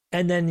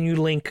 And then you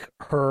link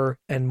her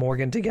and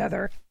Morgan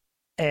together.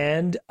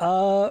 And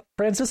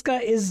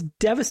Franziska is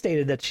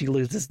devastated that she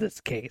loses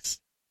this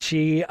case.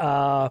 She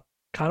kind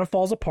of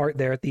falls apart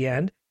there at the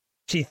end.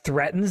 She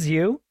threatens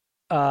you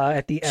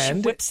at the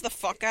end. She whips the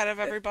fuck out of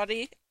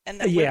everybody,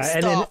 and then whips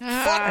the fuck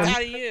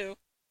out of you.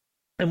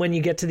 And when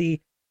you get to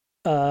the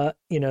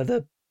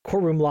the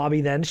courtroom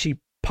lobby, then she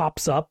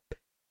pops up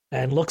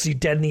and looks you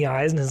dead in the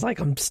eyes and is like,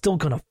 "I'm still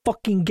gonna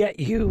fucking get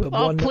you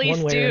one way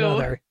or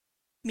another."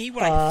 Me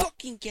when I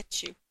fucking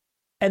get you.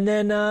 And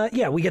then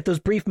we get those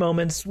brief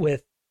moments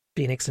with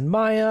Phoenix and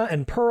Maya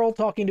and Pearl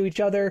talking to each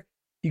other.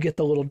 You get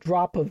the little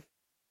drop of,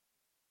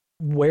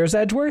 "Where's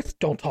Edgeworth?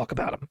 Don't talk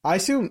about him." I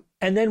assume.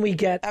 And then we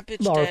get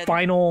our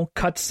final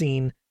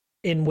cutscene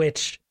in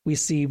which we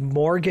see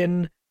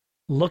Morgan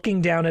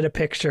looking down at a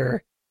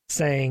picture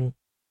saying,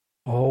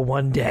 "Oh,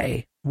 one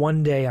day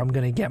I'm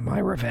going to get my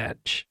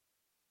revenge."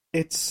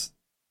 It's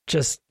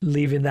just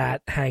leaving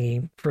that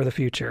hanging for the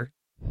future.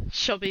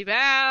 She'll be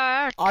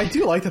back. I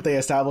do like that they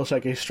established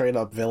like a straight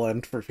up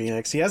villain for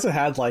Phoenix. He hasn't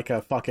had like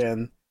a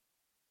fucking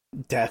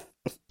death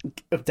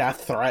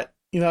threat.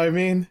 You know what I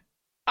mean?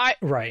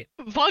 Right.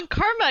 Von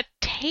Karma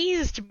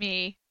tased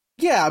me.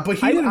 Yeah, but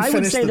he didn't finish the job. I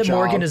would say that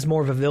Morgan is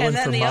more of a villain for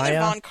Maya. And then the other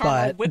Von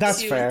Karma whips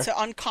that's you fair. into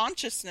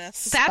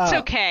unconsciousness. That's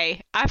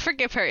okay. I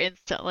forgive her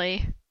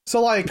instantly.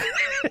 So, like...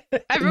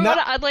 Everyone,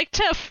 I'd like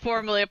to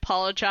formally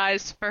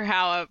apologize for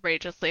how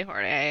outrageously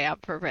horny I am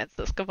for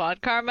Franziska Von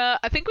Karma.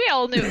 I think we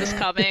all knew it was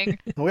coming.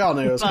 We all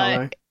knew it was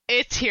coming.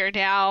 It's here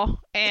now,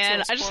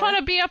 and I just want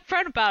to be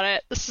upfront about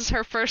it. This is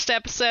her first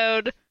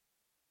episode,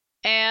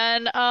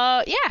 and,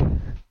 yeah.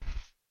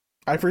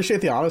 I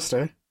appreciate the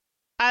honesty.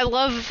 I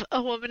love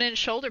a woman in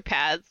shoulder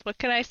pads. What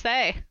can I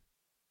say?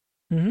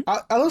 Mm-hmm.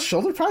 I love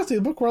shoulder pads. They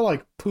look more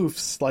like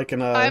poofs, like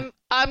in a...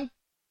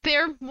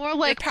 They're more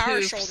like power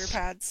poofs, shoulder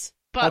pads.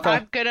 But okay.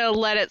 I'm gonna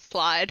let it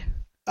slide.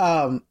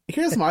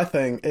 Here's my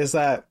thing, is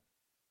that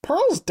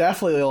Pearl's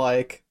definitely,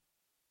 like,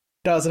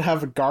 doesn't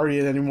have a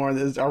guardian anymore.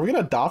 Are we gonna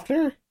adopt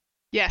her?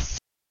 Yes.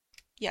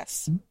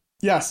 Yes.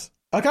 Yes.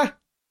 Okay.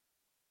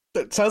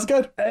 That sounds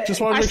good.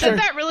 Just want to I make said sure.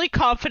 that really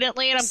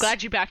confidently, and I'm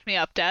glad you backed me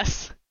up, Des.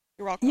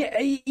 You're welcome.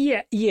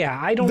 Yeah.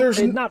 I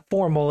don't. Not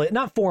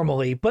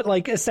formally, but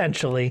like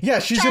essentially. Yeah,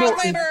 Child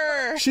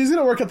labor! she's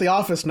gonna work at the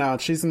office now.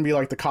 She's gonna be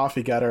like the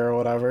coffee getter or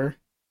whatever.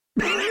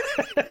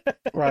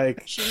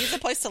 Like, She needs a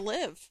place to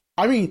live.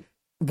 I mean,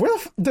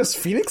 does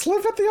Phoenix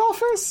live at the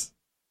office?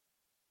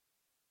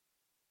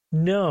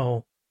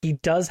 No, he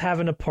does have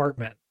an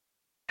apartment.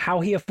 How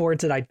he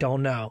affords it, I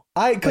don't know.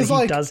 Because But he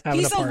like, does have an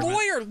He's a apartment.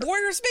 lawyer.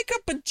 Lawyers make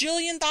a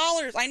bajillion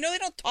dollars. I know they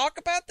don't talk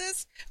about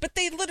this, but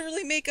they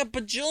literally make a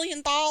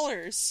bajillion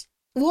dollars.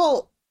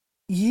 well,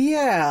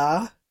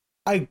 yeah,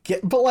 I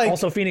get, but like,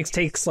 Also, Phoenix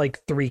takes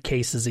like 3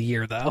 cases a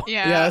year, though.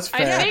 Yeah, that's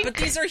fair. I Yeah, think, but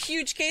these are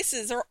huge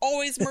cases. They're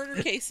always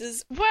murder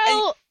cases.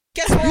 well,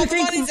 Guess where all the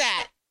think- money's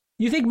at?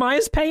 You think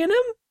Maya's paying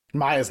him?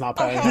 Maya's not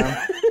paying hell him.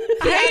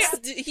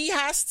 He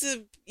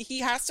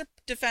has to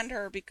defend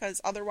her because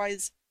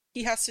otherwise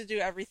he has to do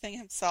everything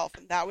himself,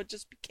 and that would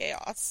just be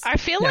chaos. I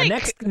feel Yeah,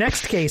 like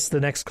next case, the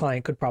next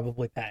client could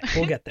probably pay.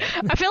 We'll get there.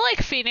 I feel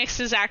like Phoenix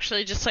is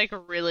actually just like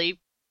really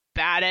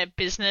bad at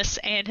business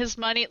and his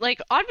money.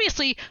 Like,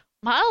 obviously,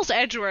 Miles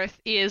Edgeworth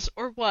is,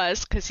 or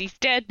was, because he's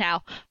dead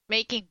now,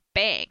 making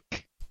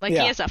bank. Like,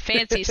 Yeah. he has a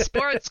fancy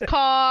sports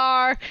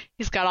car.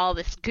 He's got all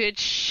this good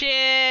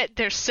shit.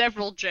 There's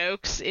several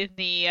jokes in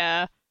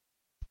the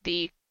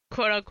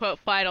quote-unquote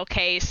final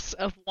case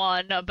of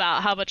one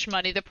about how much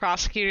money the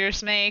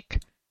prosecutors make.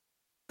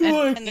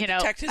 Like, And the you know,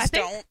 detectives I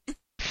think don't.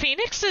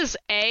 Phoenix is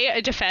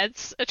a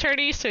defense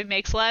attorney, so he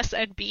makes less,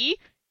 and B,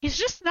 he's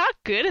just not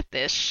good at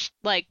this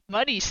like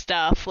money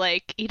stuff.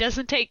 Like, he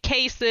doesn't take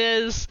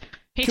cases.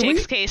 He Can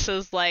takes we-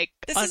 cases like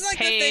This unpaid. is like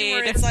the thing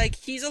where it's like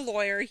he's a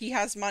lawyer, he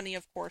has money,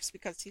 of course,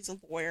 because he's a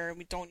lawyer, and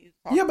we don't need to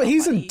talk yeah, but about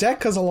he's money. in debt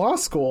because of law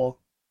school.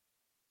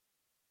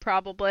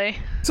 Probably.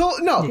 So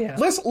no, Yeah.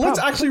 let's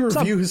actually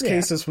review his yeah.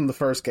 cases from the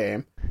first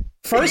game.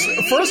 First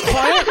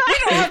client. We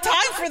don't have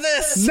time for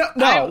this.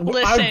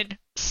 Listen,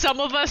 some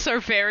of us are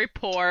very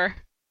poor.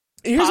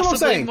 Here's what I'm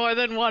Possibly saying. more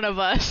than one of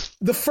us.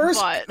 The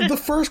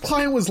first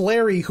client was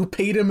Larry, who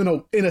paid him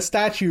in a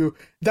statue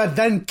that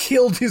then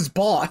killed his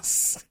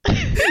boss.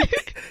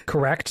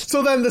 Correct.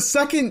 So then the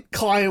second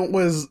client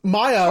was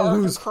Maya,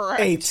 who's Correct.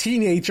 a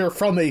teenager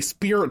from a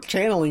spirit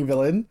channeling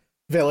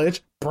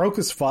village, broke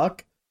as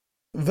fuck.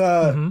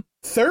 The Mhm.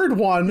 third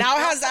one, Now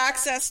has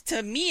access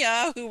to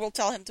Mia, who will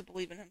tell him to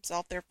believe in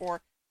himself,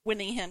 therefore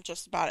winning him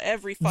just about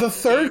every fucking the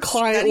third case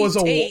client that he was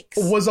takes.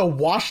 a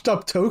washed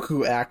up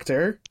Toku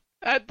actor.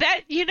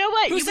 That, you know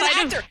what? Who's you an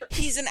might actor?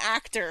 He's an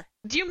actor.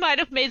 You might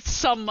have made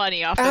some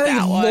money off of At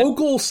that a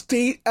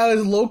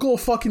one. local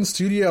fucking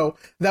studio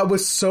that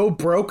was so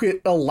broke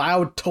it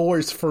allowed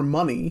tours for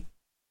money.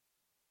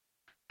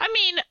 I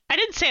mean, I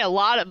didn't say a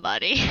lot of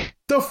money.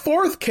 The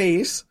fourth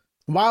case,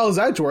 Miles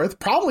Edgeworth,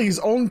 probably his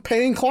own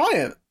paying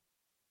client.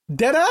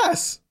 Dead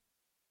ass.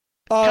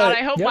 God,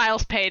 I hope yep.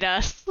 Miles paid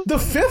us. The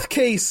fifth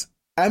case,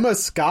 Emma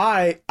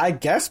Sky, I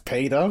guess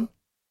paid him,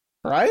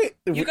 right?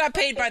 You got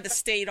paid by the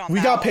state on We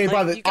that got one. paid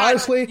by Like, the- you got,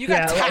 honestly- you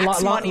got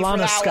tax money Lana for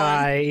that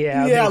Sky, one.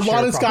 yeah. Yeah, made sure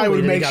Lana Sky probably would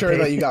that he make got sure paid.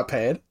 that you got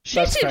paid. She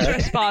That's seems fair.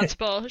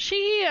 responsible.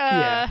 She,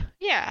 Yeah.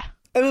 yeah.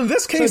 And in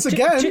this case So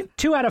again,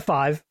 2 out of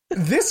 5.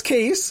 this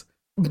case,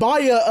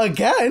 Maya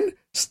again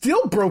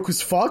still broke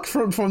as fuck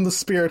from the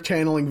spirit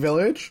channeling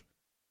village.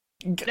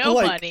 No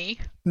money.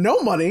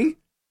 No money.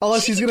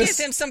 Unless She he's could gonna. give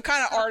him some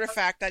kind of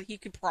artifact that he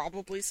could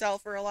probably sell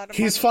for a lot of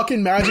His money.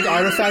 fucking magic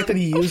artifact that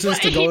he uses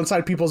to go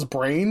inside people's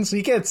brains.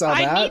 He can't sell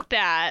I that. need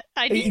that.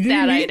 I You need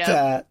that need item.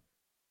 that.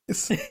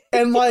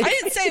 And like, I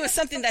didn't say it was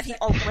something that he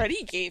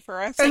already gave her.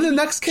 I'm and saying the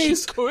next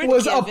case could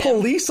was a give him.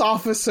 police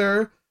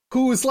officer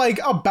who was like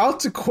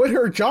about to quit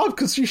her job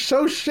because she's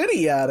so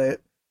shitty at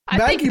it. I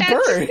Maggie think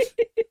that's Bird.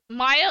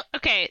 Miles.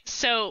 Okay,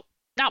 so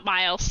not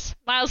Miles.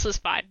 Miles is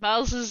fine.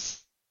 Miles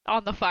is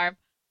on the farm.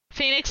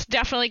 Phoenix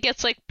definitely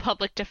gets like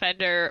public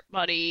defender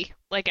money,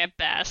 like at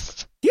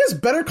best. He has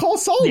Better Call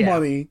Saul Yeah.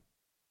 money.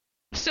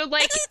 So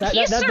like That,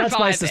 he's that's surviving.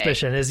 my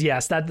suspicion. Is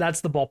yes,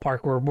 that's the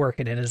ballpark we're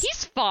working in. Is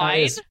He's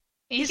fine. is-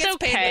 He He's gets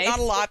paid, okay. but not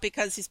a lot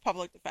because he's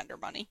public defender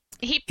money.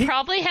 He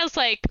probably has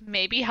like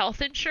maybe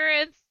health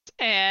insurance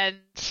and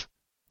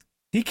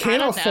He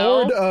can't don't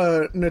afford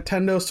a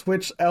Nintendo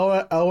Switch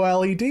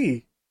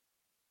OLED.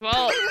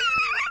 well,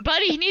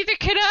 buddy, neither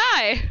can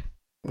I.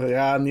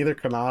 Yeah, neither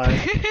can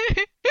I.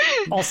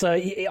 also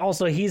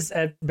he's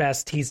at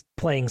best he's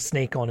playing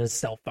Snake on his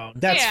cell phone.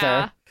 That's Yeah,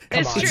 fair.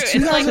 it's on. true. It's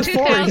It's like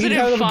 2004.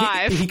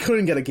 2005. He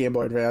couldn't get a Game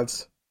Boy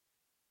Advance.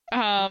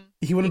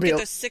 He wouldn't be Get able.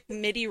 those sick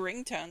MIDI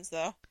ringtones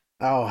though.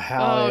 Oh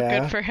hell Oh,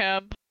 yeah! good for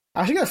him.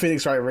 I should got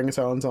Phoenix Wright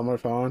ringtones on my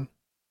phone.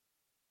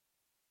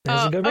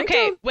 That's a good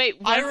Okay, ringtone. wait.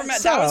 I one- remember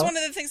So- that was one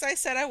of the things I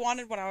said I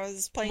wanted when I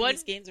was playing What-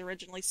 these games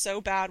originally.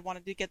 So bad,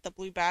 wanted to get the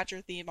Blue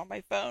Badger theme on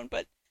my phone,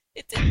 but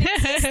it didn't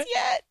exist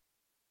yet.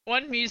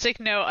 One music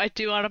note I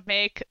do want to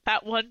make,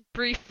 that one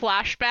brief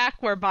flashback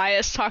where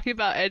Maya's talking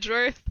about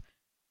Edgeworth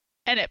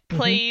and it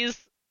plays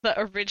the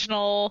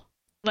original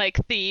like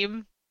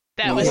theme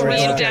that was Yeah. me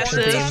and Yeah.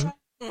 Dessa's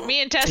Theme.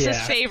 me and Tessa's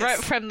Yeah.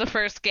 favorite from the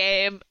first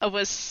game. It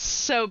was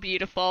so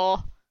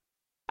beautiful.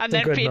 And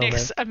then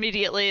Phoenix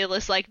immediately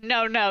was like,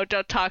 no,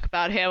 don't talk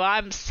about him.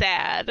 I'm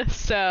sad.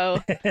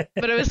 So,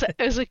 but it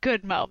was a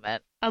good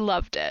moment. I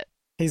loved it.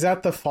 He's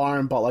at the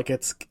farm, but like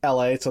it's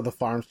LA, so the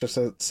farm's just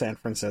at San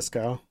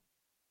Francisco.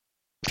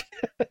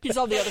 He's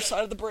on the other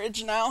side of the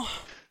bridge now.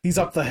 He's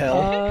up the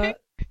hill.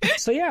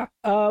 So yeah,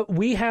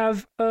 we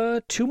have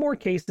 2 more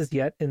cases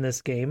yet in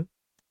this game.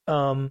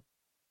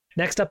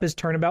 Next up is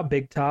Turnabout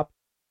Big Top.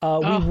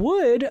 We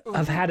would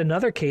have had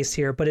another case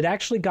here, but it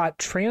actually got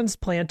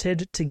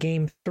transplanted to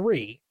Game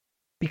 3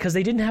 because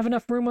they didn't have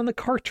enough room on the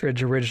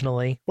cartridge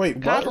originally. Wait,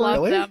 God what?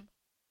 Really? Them.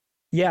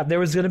 Yeah, there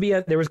was going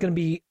to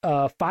be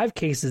 5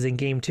 cases in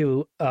Game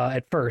 2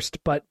 at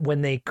first, but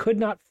when they could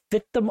not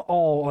fit them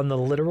all on the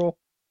literal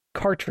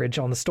cartridge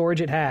on the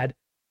storage it had,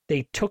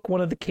 they took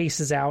one of the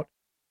cases out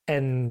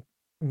and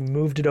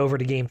moved it over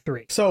to Game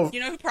 3. So you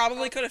know who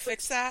probably could have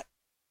fixed that?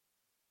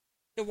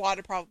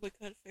 Iwata probably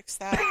could have fixed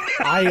that.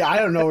 I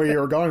don't know where you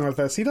were going with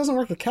this. He doesn't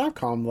work at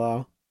Capcom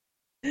though.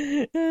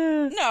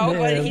 No,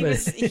 but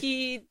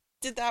he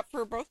did that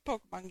for both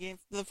Pokemon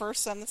games, the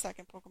first and the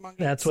second Pokemon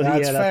game. That's what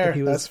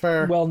he was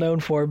fair. Well known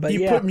for. But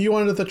he put Mew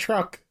under the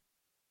truck.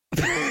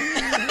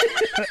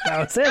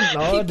 That's it.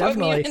 Oh, he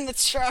definitely. put Mew in the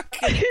truck.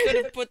 And he could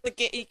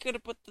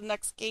have put the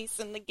next case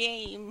in the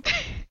game.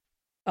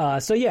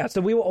 So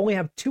we will only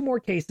have 2 more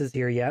cases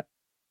here yet.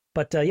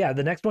 But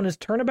the next one is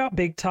Turnabout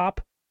Big Top.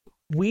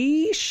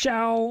 We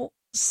shall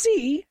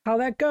see how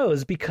that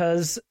goes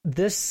because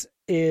this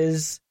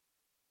is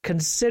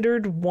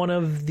considered one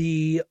of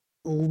the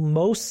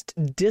most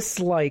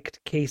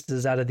disliked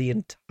cases out of the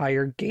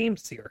entire game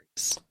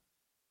series.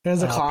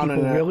 There's a clown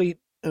in it.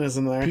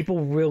 Isn't there?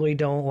 People really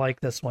don't like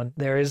this one.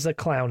 There is a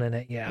clown in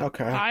it, yeah.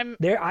 Okay. I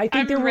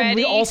think there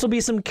will also be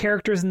some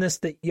characters in this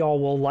that y'all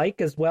will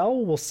like as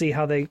well. We'll see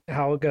how it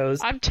goes.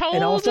 I'm told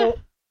and also,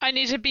 I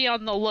need to be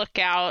on the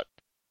lookout,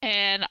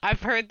 and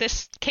I've heard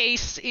this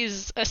case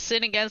is a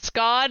sin against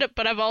God,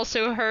 but I've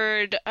also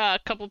heard a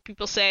couple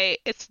people say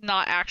it's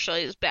not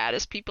actually as bad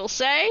as people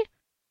say.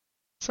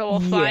 So we'll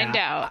find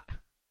out.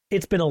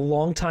 It's been a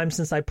long time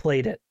since I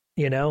played it.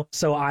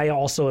 So I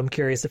also am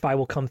curious if I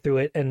will come through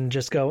it and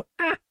just go,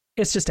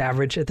 it's just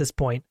average at this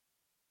point.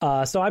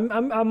 So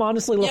I'm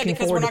honestly looking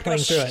forward to playing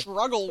through it. We're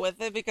not going to struggle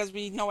with it because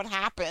we know what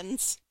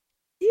happens.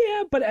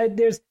 Yeah, but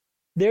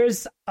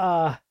there's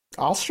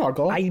I'll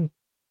struggle.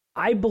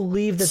 I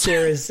believe that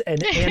there is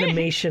an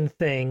animation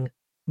thing,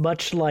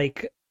 much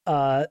like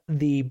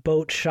the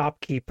boat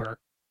shopkeeper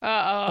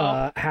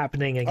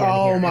happening again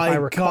here, if I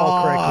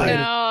recall correctly.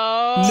 No.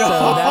 So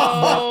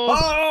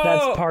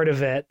that's part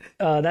of it.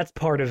 That's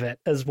part of it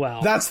as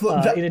well.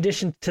 In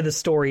addition to the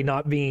story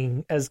not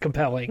being as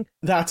compelling.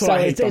 That's what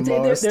I hate the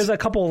most. There's a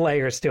couple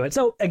layers to it.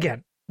 So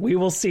again, we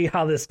will see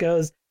how this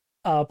goes.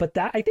 But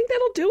I think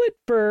that'll do it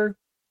for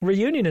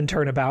Reunion and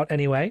Turnabout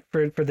anyway,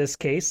 for this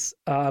case.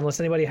 Unless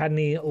anybody had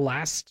any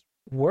last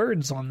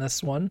words on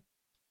this one.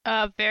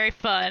 Very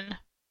fun.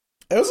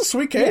 It was a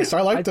sweet case.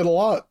 I liked it a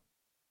lot.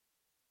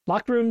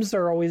 Locked room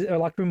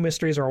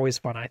mysteries are always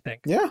fun, I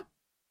think. Yeah.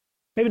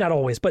 Maybe not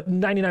always, but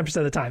 99%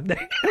 of the time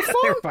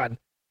they're fun.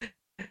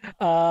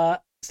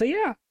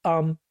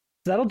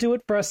 That'll do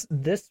it for us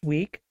this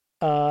week.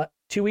 2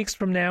 weeks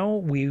from now,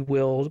 we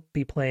will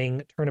be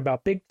playing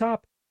Turnabout Big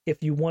Top.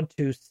 If you want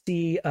to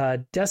see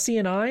Desi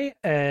and I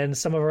and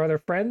some of our other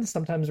friends,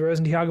 sometimes Rose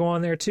and Tiago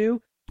on there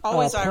too.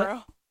 Always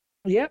Iroh.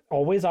 Yeah,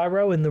 always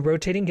Iroh in the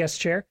rotating guest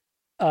chair.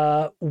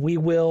 We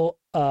will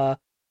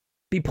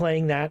be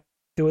playing that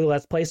through the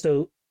Let's Play,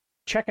 so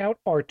check out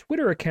our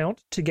Twitter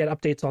account to get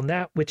updates on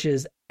that, which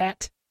is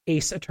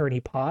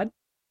 @AceAttorneyPod.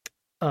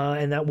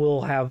 And that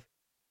will have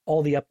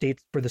all the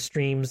updates for the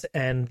streams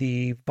and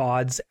the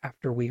VODs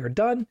after we are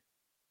done.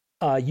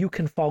 You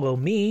can follow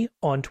me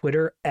on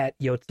Twitter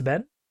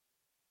 @Yotseben.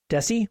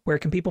 Desi, where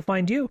can people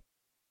find you?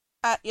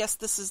 Yes,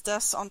 this is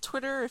Des on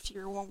Twitter if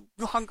you're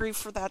hungry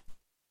for that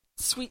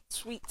sweet,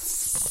 sweet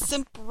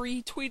simp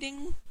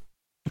retweeting.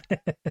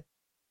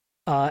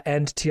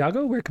 And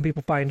Tiago, where can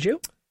people find you?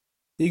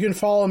 You can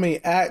follow me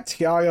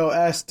 @Tiago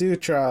S.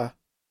 Dutra.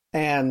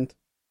 And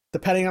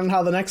depending on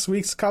how the next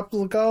week's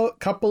couple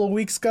of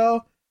weeks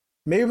go,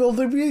 maybe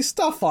there'll be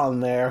stuff on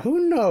there.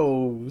 Who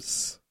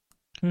knows?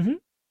 Mm-hmm.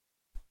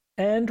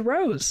 And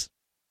Rose.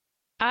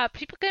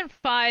 People can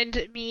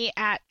find me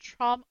at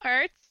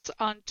TromArts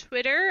on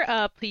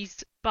Twitter.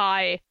 Please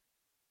buy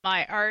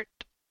my art.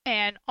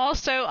 And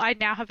also, I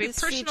now have a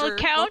personal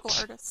account,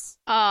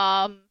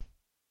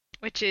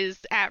 which is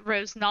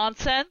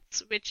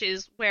 @RoseNonsense, which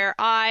is where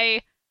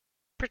I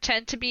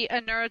pretend to be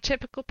a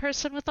neurotypical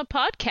person with a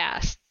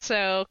podcast.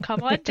 So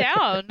come on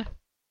down.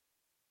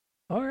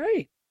 All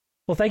right.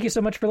 Well, thank you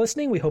so much for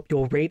listening. We hope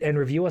you'll rate and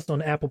review us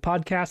on Apple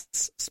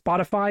Podcasts,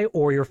 Spotify,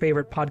 or your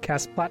favorite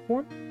podcast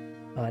platform.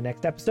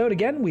 Next episode,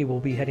 again, we will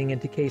be heading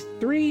into Case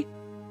 3,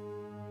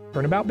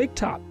 Turnabout Big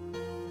Top.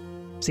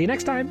 See you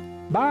next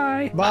time.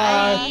 Bye.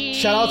 Bye.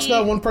 Shout out to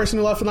that one person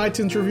who left an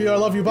iTunes review. I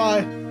love you.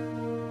 Bye.